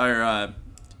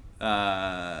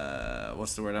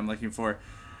what's the word I'm looking for?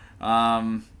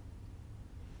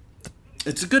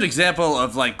 It's a good example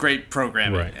of like great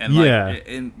programming, Right. and like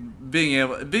in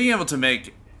being able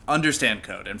to understand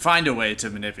code and find a way to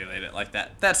manipulate it like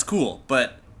that. That's cool,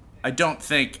 but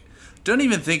don't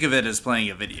even think of it as playing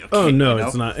a video game. Oh no,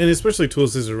 it's not. And especially tool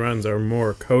assisted runs are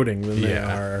more coding than they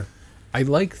Yeah. are. I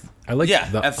like the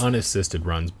absolutely. unassisted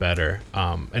runs better,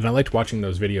 and I liked watching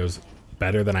those videos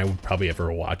better than I would probably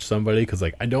ever watch somebody, because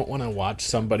like I don't want to watch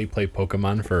somebody play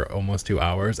Pokemon for almost 2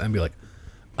 hours and be like,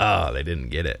 oh, they didn't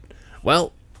get it.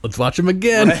 Well, let's watch them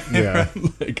again. Right. Yeah.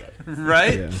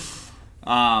 Right?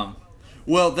 Yeah.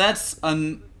 Well, that's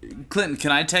Clinton.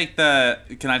 Can I take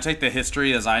the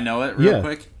history as I know it real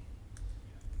quick?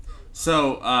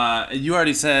 So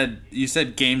you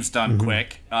said Games Done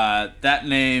Quick. That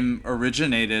name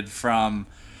originated from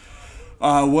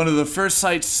one of the first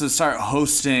sites to start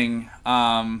hosting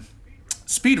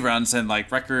speedruns and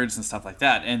like records and stuff like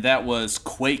that, and that was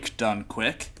Quake Done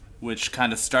Quick, which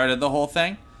kind of started the whole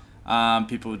thing.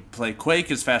 People would play Quake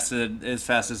as fast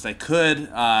as they could.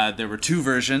 There were two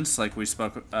versions, like we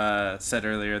said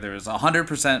earlier. There was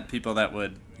 100% people that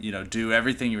would do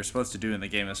everything you were supposed to do in the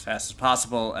game as fast as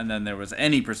possible, and then there was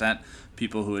any percent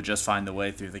people who would just find the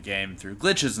way through the game through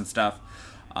glitches and stuff.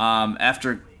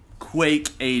 After Quake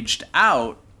aged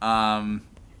out,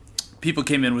 people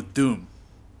came in with Doom,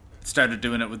 started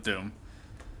doing it with Doom,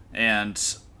 and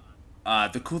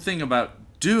the cool thing about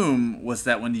Doom was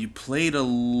that when you played a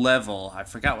level, I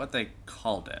forgot what they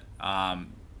called it,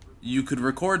 you could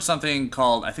record something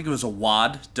called, I think it was a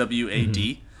WAD,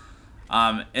 W-A-D.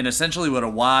 And essentially what a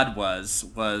WAD was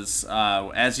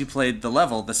as you played the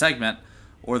level, the segment,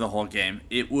 or the whole game,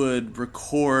 it would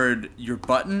record your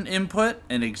button input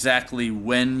and exactly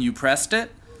when you pressed it.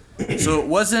 So it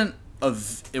wasn't a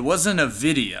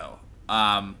video,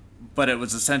 but it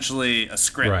was essentially a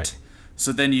script. Right.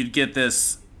 So then you'd get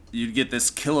this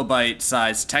kilobyte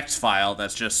sized text file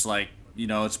that's just like,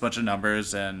 it's a bunch of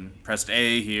numbers, and pressed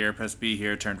A here, pressed B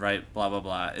here, turned right, blah, blah,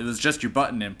 blah. It was just your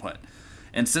button input.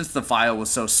 And since the file was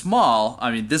so small,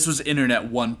 I mean, this was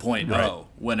Internet 1.0 Right.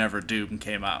 whenever Doom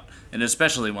came out. And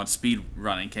especially once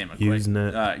speedrunning came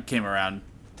around.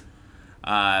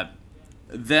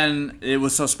 Then it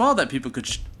was so small that people could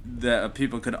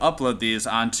upload these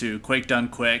onto Quake Done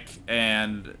Quick,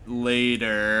 and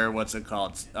later,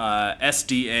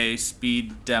 SDA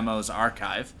Speed Demos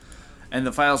Archive. And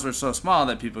the files were so small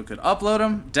that people could upload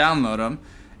them, download them,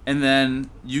 and then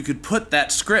you could put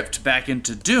that script back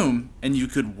into Doom, and you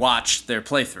could watch their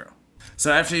playthrough.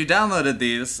 So after you downloaded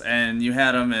these, and you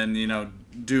had them, and,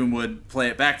 Doom would play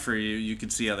it back for you, you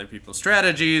could see other people's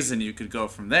strategies, and you could go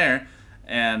from there.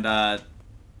 And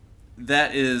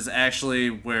that is actually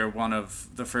where one of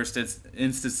the first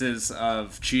instances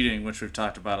of cheating, which we've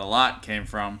talked about a lot, came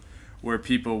from, where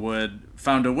people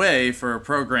found a way for a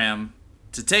program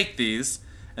to take these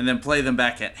and then play them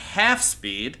back at half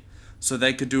speed, so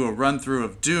they could do a run-through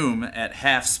of Doom at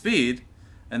half speed,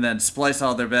 and then splice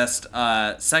all their best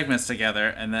segments together,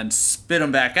 and then spit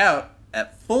them back out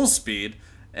at full speed,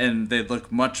 and they'd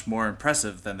look much more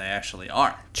impressive than they actually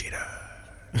are.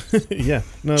 Yeah,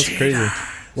 no, it's crazy.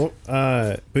 Well,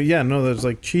 but yeah, no, there's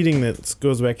like cheating that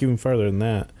goes back even farther than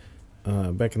that.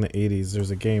 Back in the 80s, there's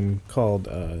a game called,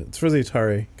 it's for the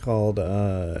Atari, called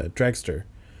Dragster.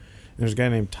 And there's a guy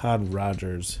named Todd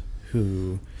Rogers,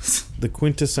 who, the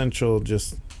quintessential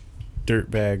just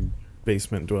dirtbag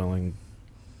basement dwelling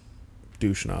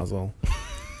douche nozzle.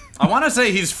 I want to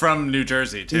say he's from New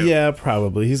Jersey, too. Yeah,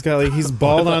 probably. He's got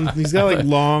like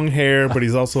long hair, but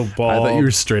he's also bald. I thought you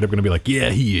were straight up going to be like, yeah,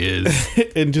 he is.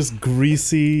 And just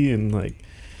greasy and like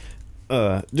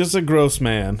just a gross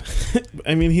man.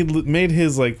 I mean, he made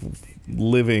his like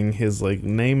living, his like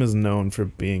name is known for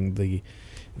being the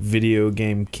video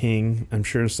game king, I'm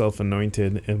sure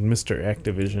self-anointed, and Mr.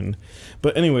 Activision.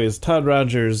 But anyways, Todd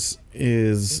Rogers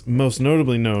is most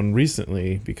notably known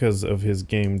recently because of his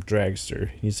game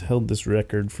Dragster. He's held this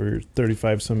record for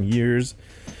 35 some years.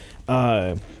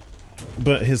 But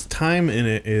his time in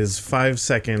it is 5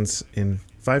 seconds in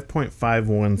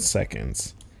 5.51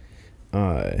 seconds.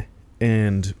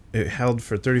 and it held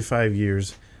for 35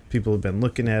 years. People have been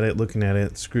looking at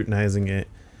it, scrutinizing it,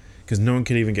 because no one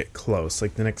could even get close.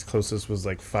 Like, the next closest was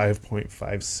like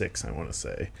 5.56, I want to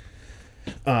say.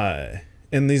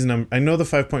 And these I know the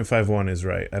 5.51 is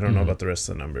right. I don't know about the rest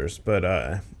of the numbers,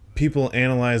 but people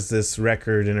analyzed this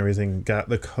record and everything, got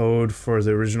the code for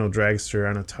the original Dragster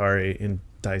on Atari and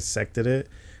dissected it,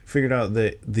 figured out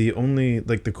that the only,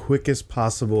 like, the quickest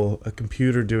possible a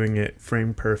computer doing it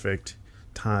frame perfect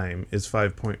time is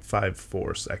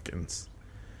 5.54 seconds.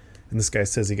 And this guy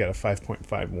says he got a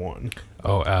 5.51.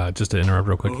 Oh, just to interrupt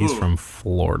real quick, he's from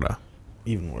Florida.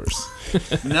 Even worse.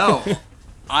 No.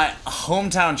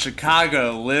 Hometown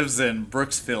Chicago lives in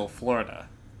Brooksville, Florida.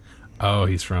 Oh,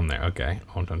 he's from there. Okay.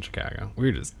 Hometown Chicago.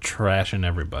 We're just trashing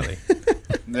everybody.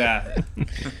 Yeah.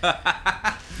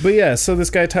 But yeah, so this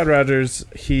guy, Todd Rogers,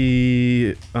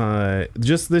 he,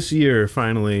 just this year,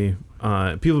 finally,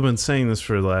 people have been saying this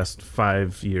for the last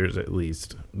 5 years at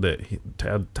least, that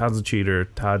Todd's a cheater.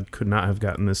 Todd could not have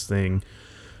gotten this thing.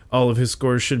 All of his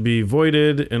scores should be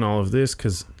voided and all of this,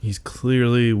 because he's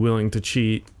clearly willing to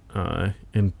cheat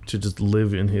and to just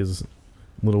live in his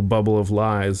little bubble of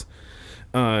lies.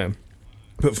 But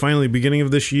finally, beginning of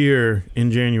this year,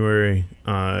 in January,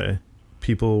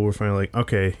 people were finally like,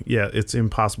 okay, yeah, it's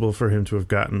impossible for him to have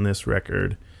gotten this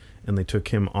record. And they took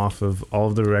him off of all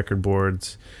of the record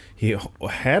boards. He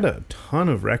had a ton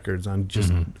of records on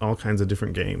just all kinds of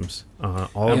different games.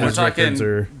 All of his records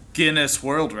are Guinness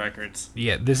World Records.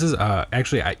 Yeah, this is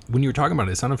actually, when you were talking about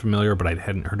it sounded familiar, but I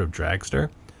hadn't heard of Dragster.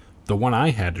 The one I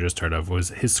had just heard of was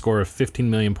his score of 15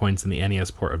 million points in the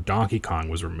NES port of Donkey Kong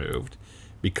was removed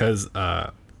because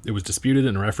it was disputed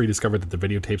and a referee discovered that the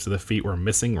videotapes of the feat were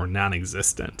missing or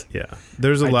non-existent. Yeah,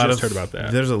 there's a lot just heard about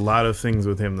that. There's a lot of things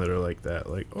with him that are like that.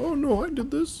 Like, oh no, I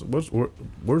did this.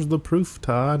 Where's the proof,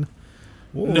 Todd?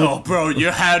 Whoa. No, bro,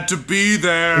 you had to be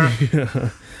there.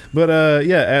 Yeah.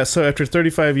 But so after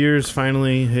 35 years,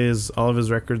 finally, all of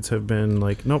his records have been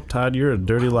like, nope, Todd, you're a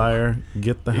dirty liar.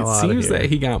 Get the hell out of here. It seems that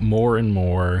he got more and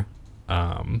more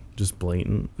just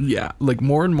blatant. Yeah, like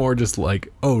more and more just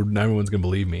like, oh, now everyone's gonna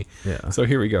believe me. Yeah. So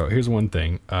here we go. Here's one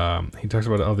thing. He talks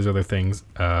about all these other things.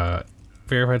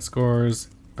 Verified scores.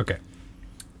 Okay.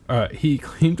 He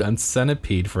claimed on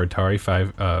Centipede for Atari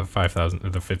 5000 or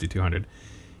the 5200.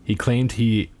 He claimed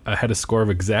he had a score of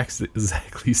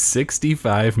exactly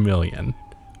 65 million.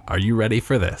 Are you ready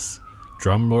for this?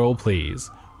 Drum roll, please.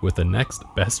 With the next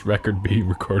best record being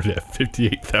recorded at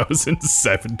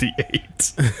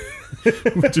 58,078,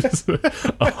 which is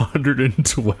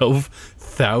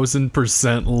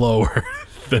 112,000% lower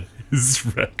than his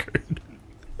record.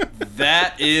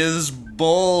 That is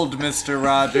bold, Mr.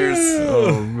 Rogers.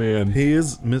 Oh, man. He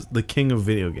is the king of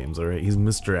video games, all right? He's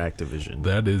Mr. Activision.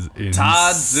 That is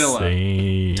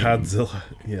insane. Todzilla.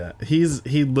 Yeah.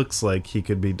 He looks like he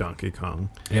could be Donkey Kong.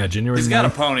 Yeah, He's got a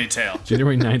ponytail.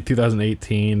 January 9th,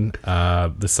 2018,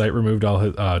 the site removed all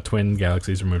his, Twin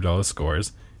Galaxies removed all his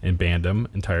scores and banned him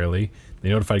entirely. They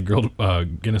notified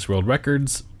Guinness World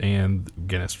Records, and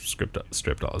Guinness stripped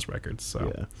all his records.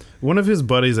 So yeah. One of his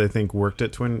buddies, I think, worked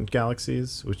at Twin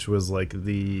Galaxies, which was like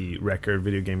the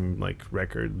video game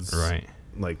records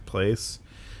place.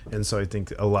 And so I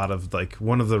think a lot of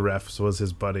one of the refs was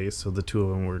his buddy, so the two of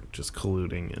them were just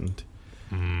colluding and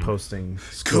posting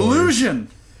scores. Collusion.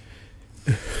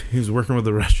 He was working with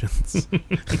the Russians.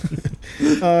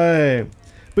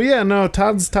 But yeah, no,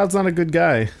 Todd's not a good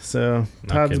guy. So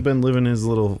Todd's been living his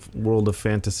little world of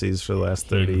fantasies for the last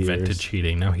 30 years. He invented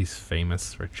cheating. Now he's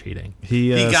famous for cheating. He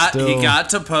got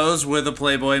to pose with a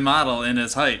Playboy model in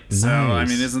his height. So I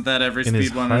mean, isn't that every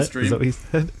speedrunner's dream? Is that what he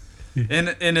said?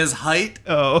 In his height,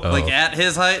 at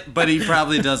his height, but he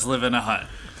probably does live in a hut.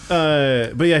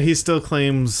 But yeah, he still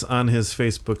claims on his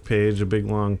Facebook page a big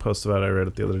long post about it I read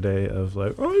it the other day of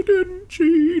like, I didn't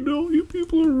cheat, all you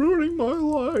people are ruining my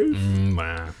life.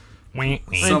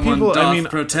 Someone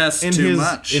protest too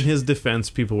much. In his defense,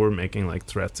 people were making like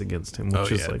threats against him,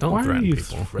 which is like, don't why threaten are you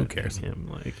people. Who cares? Him?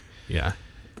 Like, yeah,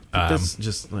 that's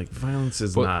just like violence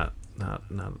is not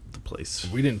the place.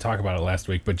 We didn't talk about it last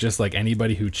week, but just like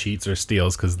anybody who cheats or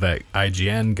steals, because that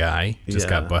IGN guy just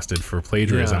got busted for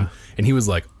plagiarism, and he was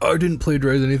like, I didn't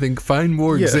plagiarize anything, find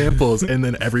more examples, and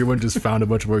then everyone just found a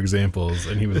bunch more examples,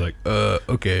 and he was like,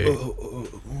 okay.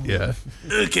 Yeah.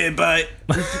 Okay, bye.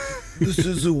 This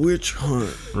is a witch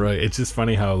hunt. Right. It's just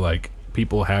funny how like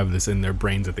people have this in their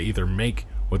brains that they either make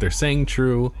what they're saying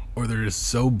true, or they're just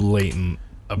so blatant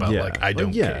about I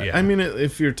don't care. Yeah. I mean,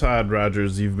 if you're Todd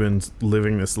Rogers, you've been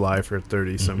living this lie for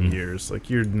 30 some years. Like,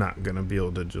 you're not gonna be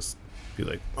able to just be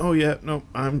like, oh yeah, no,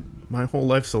 my whole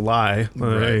life's a lie.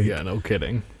 Right? Yeah, no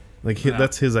kidding. Like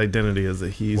that's his identity, is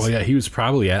that he's. Well, yeah, he was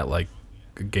probably at like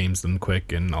Games Done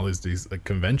Quick and all these like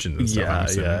conventions and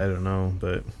stuff. Yeah, I don't know,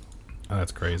 but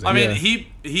that's crazy. I mean,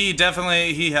 he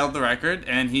definitely held the record,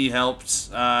 and he helped.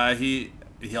 He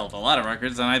held a lot of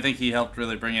records, and I think he helped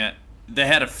really bring it. They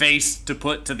had a face to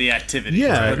put to the activity.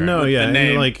 Yeah, no, yeah, the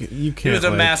name. and, like you can't. He was a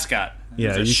like, mascot.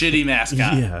 Yeah, he was a shitty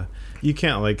mascot. Yeah, you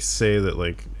can't like say that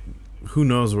like. Who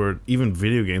knows where even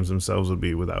video games themselves would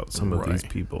be without some of these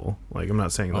people? Like, I'm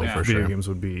not saying like video games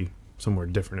would be somewhere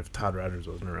different if Todd Rogers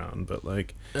wasn't around, but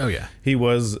like, he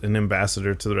was an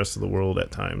ambassador to the rest of the world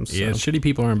at times. So. Yeah, shitty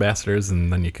people are ambassadors,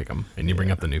 and then you kick them, and you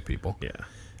bring up the new people. Yeah,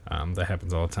 that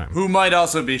happens all the time. Who might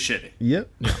also be shitty. Yep.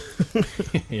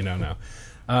 You don't know.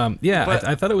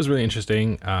 I thought it was really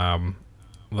interesting.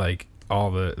 Like all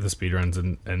the speedruns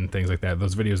and things like that.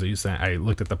 Those videos that you sent, I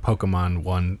looked at the Pokemon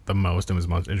one the most and was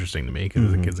most interesting to me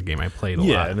because it's a game I played a lot.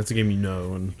 Yeah, and it's a game you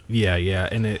know. And yeah,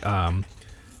 and it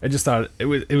I just thought it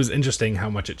was interesting how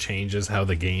much it changes how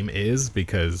the game is,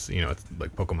 because it's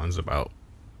like Pokemon's about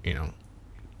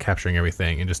capturing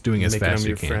everything and just doing as fast as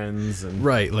you can. Friends and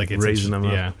right, like it's raising them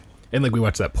up. Yeah, and like we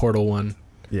watched that Portal one.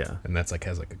 Yeah, and that's like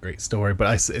has like a great story,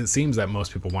 but it seems that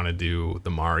most people want to do the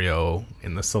Mario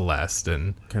and the Celeste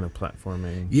and kind of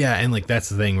platforming. Yeah, and like that's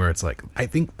the thing where it's like I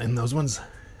think in those ones,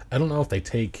 I don't know if they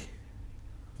take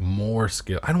more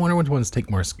skill. I don't wonder which ones take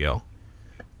more skill.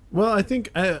 Well, I think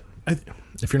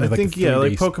if you're in, like, like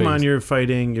Pokemon, space,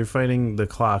 you're fighting the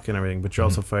clock and everything, but you're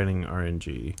also fighting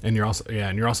RNG, and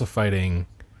you're also fighting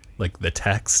like the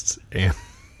text and.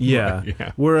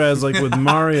 Yeah. Whereas like with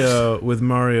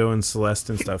Mario and Celeste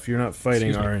and stuff, you're not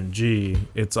fighting RNG.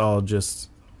 It's all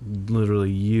just literally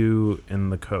you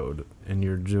and the code, and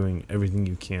you're doing everything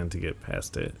you can to get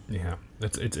past it. Yeah,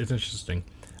 it's interesting.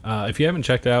 If you haven't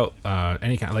checked out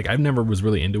any kind, like I've never was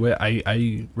really into it.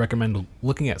 I recommend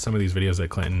looking at some of these videos that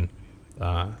Clinton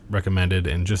recommended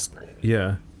and just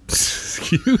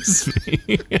Excuse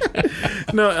me.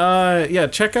 No,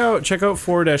 check out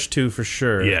 4-2 for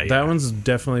sure. Yeah, that one's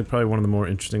definitely probably one of the more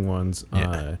interesting ones.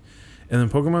 Yeah. And then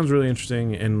Pokemon's really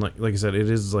interesting, and like I said, it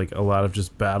is like a lot of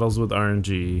just battles with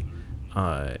RNG.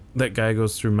 That guy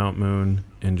goes through Mount Moon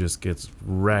and just gets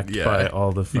wrecked by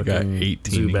all the fucking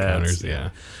 18 encounters.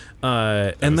 Yeah.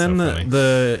 And then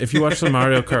if you watch the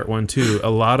Mario Kart one too, a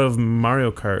lot of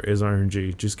Mario Kart is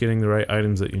RNG, just getting the right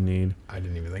items that you need. I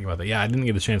didn't even think about that. Yeah, I didn't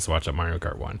get a chance to watch that Mario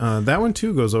Kart one. That one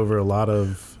too goes over a lot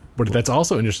of. But that's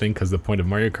also interesting because the point of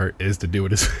Mario Kart is to do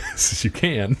it as fast as you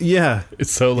can. Yeah. It's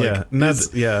so like,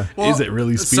 is it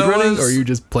really speedrunning, or are you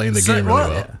just playing the game really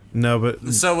well? Yeah. No,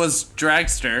 but so was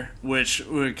Dragster, which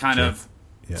kind of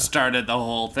started the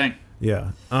whole thing.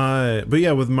 Yeah. But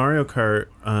yeah, with Mario Kart,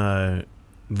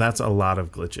 that's a lot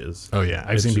of glitches. Oh yeah,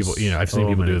 I've seen people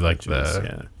do like glitches,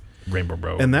 the Rainbow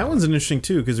Bro, and that one's interesting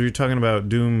too because we were talking about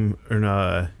Doom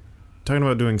or talking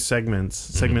about doing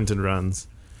segmented runs.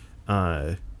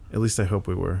 At least I hope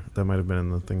we were. That might have been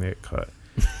in the thing that got cut.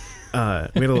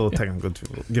 We had a little technical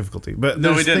difficulty, but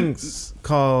there's things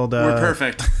called. We're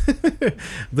perfect.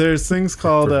 There's things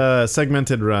called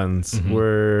segmented runs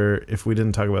where if we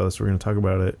didn't talk about this, we're going to talk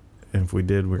about it. And if we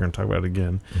did, we're going to talk about it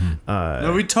again.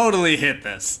 No, we totally hit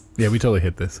this. Yeah, we totally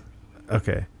hit this.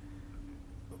 Okay.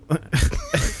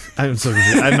 I'm so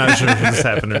confused. I'm not sure if this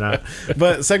happened or not.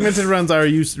 But segmented runs are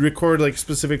you record like a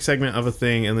specific segment of a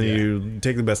thing and then you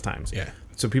take the best times. Yeah.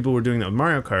 So people were doing that with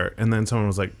Mario Kart, and then someone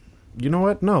was like, you know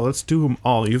what? No, let's do them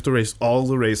all. You have to race all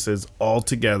the races all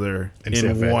together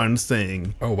in one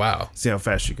thing. Oh, wow. See how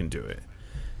fast you can do it.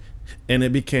 And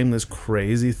it became this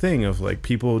crazy thing of like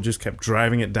people just kept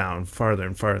driving it down farther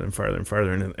and farther and farther and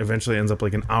farther, and it eventually ends up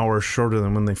like an hour shorter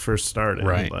than when they first started.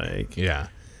 Right. Like, yeah.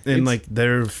 And like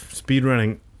they're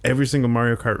speedrunning every single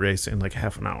Mario Kart race in like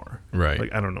half an hour. Right.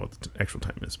 Like I don't know what the actual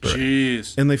time is, but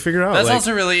jeez. And they figure out that's like,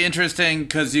 also really interesting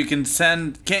because you can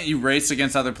can't you race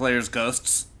against other players'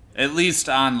 ghosts? At least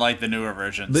on like the newer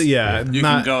versions. You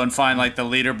can go and find like the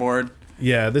leaderboard.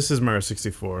 Yeah, this is Mario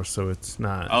 64, so it's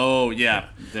not. Oh yeah,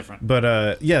 different. But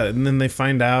and then they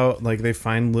find out like they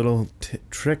find little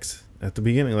tricks at the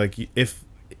beginning, like if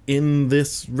in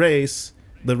this race.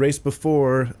 The race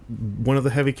before, one of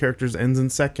the heavy characters ends in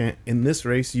second. In this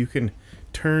race, you can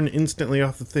turn instantly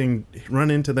off the thing, run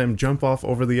into them, jump off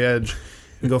over the edge,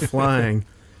 and go flying.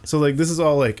 So, like, this is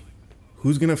all, like,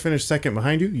 who's going to finish second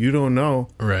behind you? You don't know.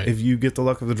 Right. If you get the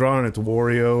luck of the draw and it's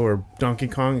Wario or Donkey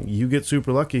Kong, you get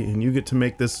super lucky, and you get to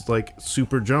make this, like,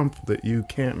 super jump that you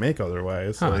can't make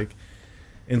otherwise. Huh. Like,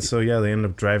 And so they end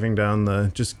up driving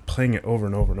down just playing it over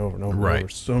and over and over and over, and over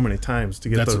so many times to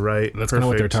get the right. That's kind of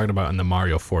what they're talking about in the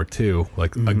Mario 4 too,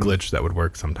 like a glitch that would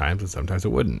work sometimes and sometimes it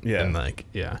wouldn't. Yeah, and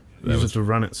you just have to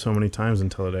run it so many times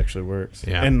until it actually works.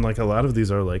 Yeah, and like a lot of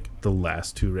these are like the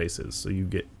last 2 races, so you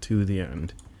get to the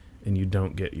end, and you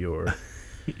don't get your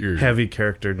heavy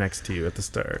character next to you at the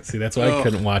start. See, that's why I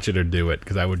couldn't watch it or do it,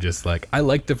 because I would just I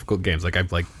like difficult games. Like I've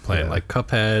playing like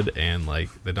Cuphead and like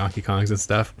the Donkey Kongs and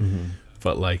stuff.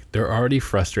 But like they're already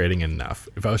frustrating enough.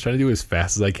 If I was trying to do it as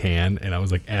fast as I can, and I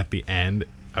was like at the end,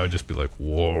 I would just be like,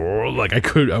 whoa, like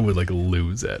I would like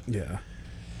lose it. Yeah.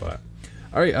 But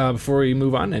all right, before we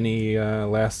move on, any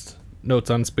last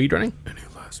notes on speedrunning? Any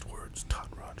last words, Todd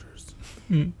Rogers?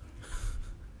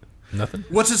 Nothing.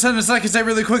 What's a sentence I can say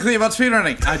really quickly about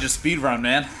speedrunning? I just speedrun,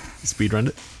 man. Speedrun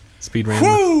it. Speedrun.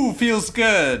 Woo! Feels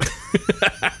good.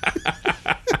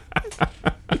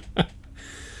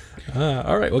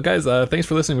 All right, well, guys, thanks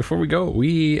for listening. Before we go,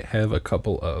 we have a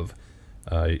couple of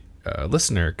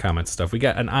listener comment stuff. We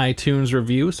got an iTunes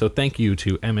review, so thank you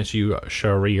to MSU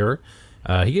Sharir.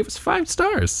 He gave us 5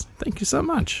 stars. Thank you so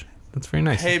much. That's very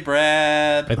nice. Hey,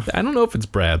 Brad. I don't know if it's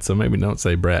Brad, so maybe don't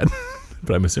say Brad,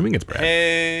 but I'm assuming it's Brad.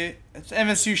 Hey, it's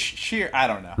MSU Shear. I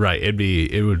don't know. Right,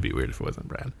 it would be weird if it wasn't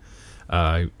Brad.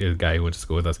 A guy who went to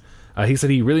school with us. He said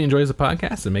he really enjoys the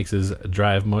podcast. It makes his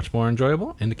drive much more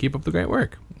enjoyable, and to keep up the great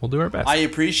work. We'll do our best. I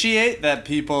appreciate that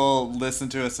people listen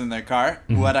to us in their car.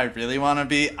 What I really want to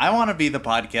be, I want to be the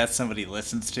podcast somebody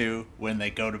listens to when they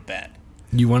go to bed.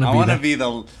 You want to be? I want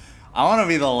to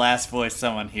be the last voice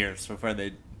someone hears before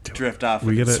they drift off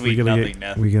with sweet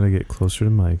nothingness. We gotta get closer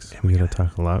to mics. We gotta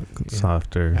talk a lot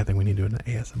softer. I think we need to do an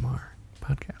ASMR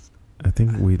podcast. I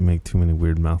think we'd make too many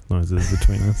weird mouth noises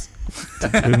between us to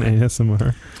do an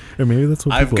ASMR. Or maybe that's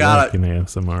what people like in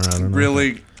ASMR. I don't know.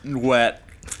 Really wet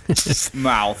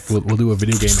mouth. We'll do a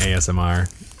video game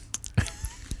ASMR.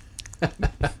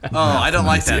 I don't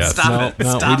like that. Stop it.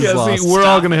 Stop it. We're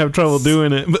all going to have trouble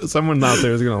doing it, but someone out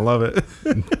there is going to love it.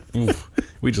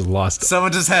 We just lost it.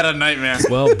 Someone just had a nightmare.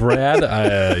 Well, Brad,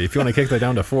 if you want to kick that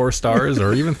down to 4 stars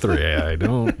or even 3, I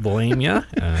don't blame you,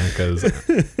 because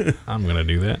I'm going to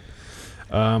do that.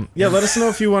 Let us know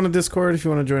if you want a Discord, if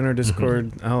you want to join our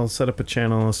Discord. I'll set up a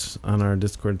channel on our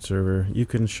Discord server. You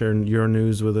can share your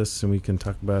news with us and we can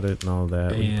talk about it and all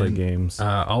that. We can play games.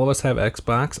 All of us have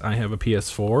Xbox. I have a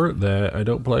PS4 that I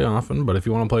don't play often, but if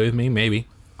you want to play with me, maybe.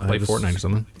 Play Fortnite or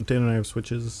something. Dan and I have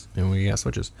Switches. And we got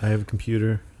Switches. I have a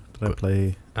computer that I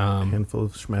play a handful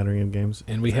of smattering of games.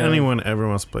 And if anyone ever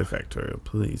wants to play Factorial,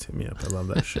 please hit me up. I love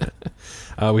that shit.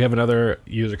 We have another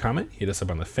user comment. Hit us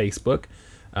up on the Facebook.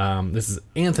 This is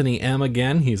Anthony M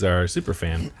again. He's our super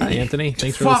fan. Hi, Anthony.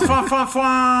 Thanks for listening.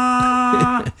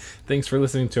 Thanks for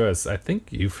listening to us. I think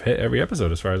you've hit every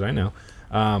episode as far as I know.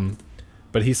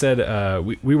 But he said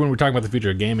when we were talking about the future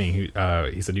of gaming,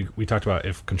 he said we talked about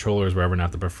if controllers were ever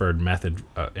not the preferred method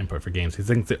input for games. He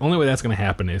thinks the only way that's going to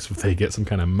happen is if they get some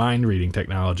kind of mind reading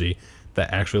technology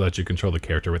that actually lets you control the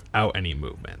character without any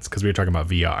movements. Because we were talking about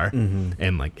VR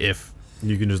and like if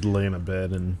you can just lay in a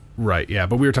bed and right, yeah.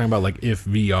 But we were talking about like if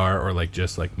VR or like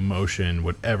just like motion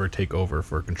would ever take over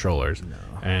for controllers. No.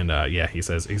 And he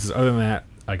says other than that,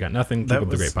 I got nothing. Keep up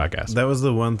the great podcast. That was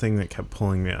the one thing that kept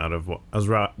pulling me out of. I was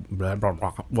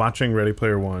watching Ready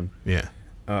Player One. Yeah.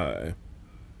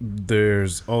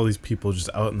 There's all these people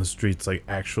just out in the streets, like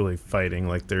actually fighting,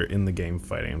 like they're in the game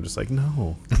fighting. I'm just like,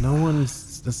 no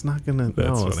one's. It's not gonna.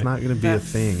 It's not gonna be a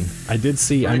thing. I did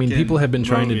see. I mean, people have been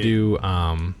trying to do.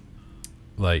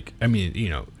 Like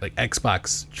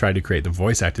Xbox tried to create the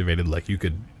voice activated, like you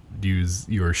could use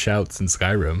your shouts in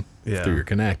Skyrim through your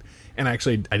Kinect. And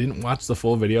actually, I didn't watch the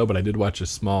full video, but I did watch a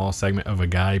small segment of a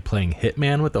guy playing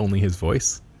Hitman with only his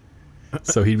voice.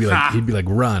 So he'd be like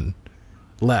run,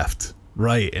 left,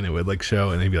 right, and it would like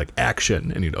show, and he'd be like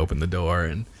action, and he'd open the door,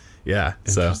 and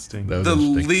so that was the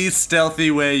least stealthy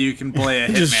way you can play a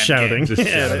Hitman just shouting, game. Just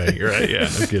shouting, right? Yeah,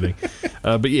 no kidding.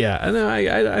 But yeah, no,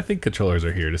 I think controllers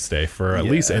are here to stay for at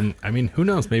least, and I mean, who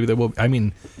knows? Maybe they will. I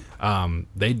mean,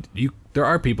 there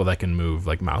are people that can move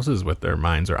like mouses with their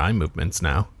minds or eye movements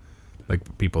now,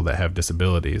 like people that have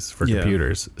disabilities for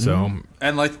computers. So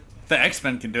and like the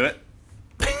X-Men can do it.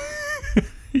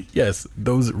 Yes,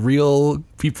 those real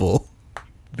people,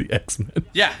 the X-Men.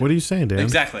 Yeah. What are you saying, Dan?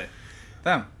 Exactly.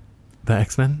 Them. The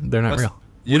X-Men, they're not real.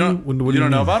 You don't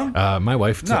know about them? My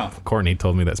wife, Courtney,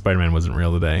 told me that Spider-Man wasn't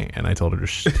real today, and I told her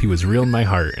he was real in my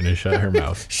heart, and I shut her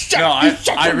mouth.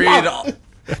 I read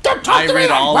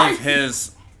all of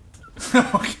his.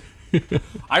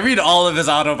 I read all of his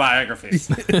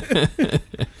autobiographies.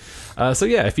 So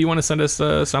yeah, if you want to send us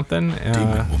something,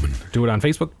 do it on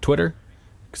Facebook, Twitter,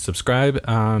 subscribe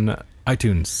on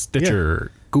iTunes,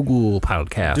 Stitcher, Google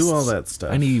Podcasts. Do all that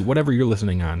stuff. Whatever you're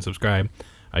listening on, subscribe.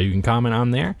 You can comment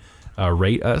on there.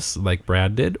 Rate us like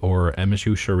Brad did, or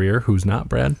MSU Sharir, who's not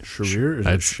Brad. Sharir? Is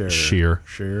it Sheer.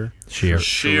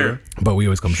 Sheer. But we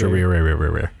always call him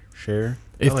Sharir. Share?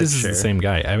 If this is the same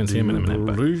guy, I haven't seen him in a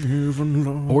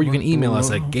minute. Or you can email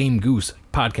us at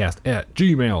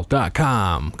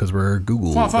gamegoosepodcast@gmail.com, because we're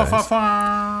Google guys.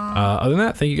 Other than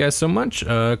that, thank you guys so much.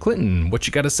 Clinton, what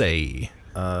you got to say?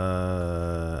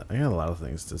 I got a lot of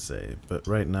things to say, but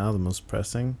right now the most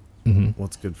pressing,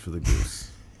 what's good for the goose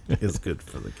is good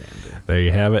for the gander. There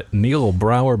you have it. Neil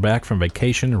Brower back from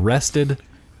vacation, rested,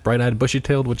 bright-eyed,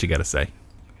 bushy-tailed. What you got to say?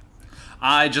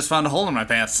 I just found a hole in my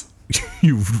pants.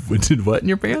 You did what in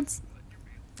your pants?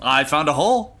 I found a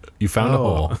hole. You found a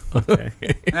hole. Okay.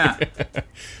 Yeah.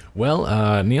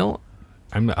 Well, Neil,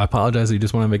 I apologize that you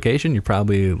just went on vacation. You're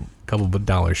probably a couple of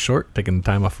dollars short, taking the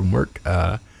time off from work.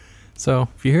 So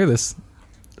if you hear this,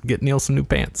 get Neil some new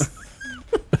pants.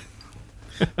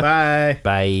 Bye.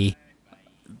 Bye.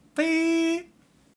 Bye.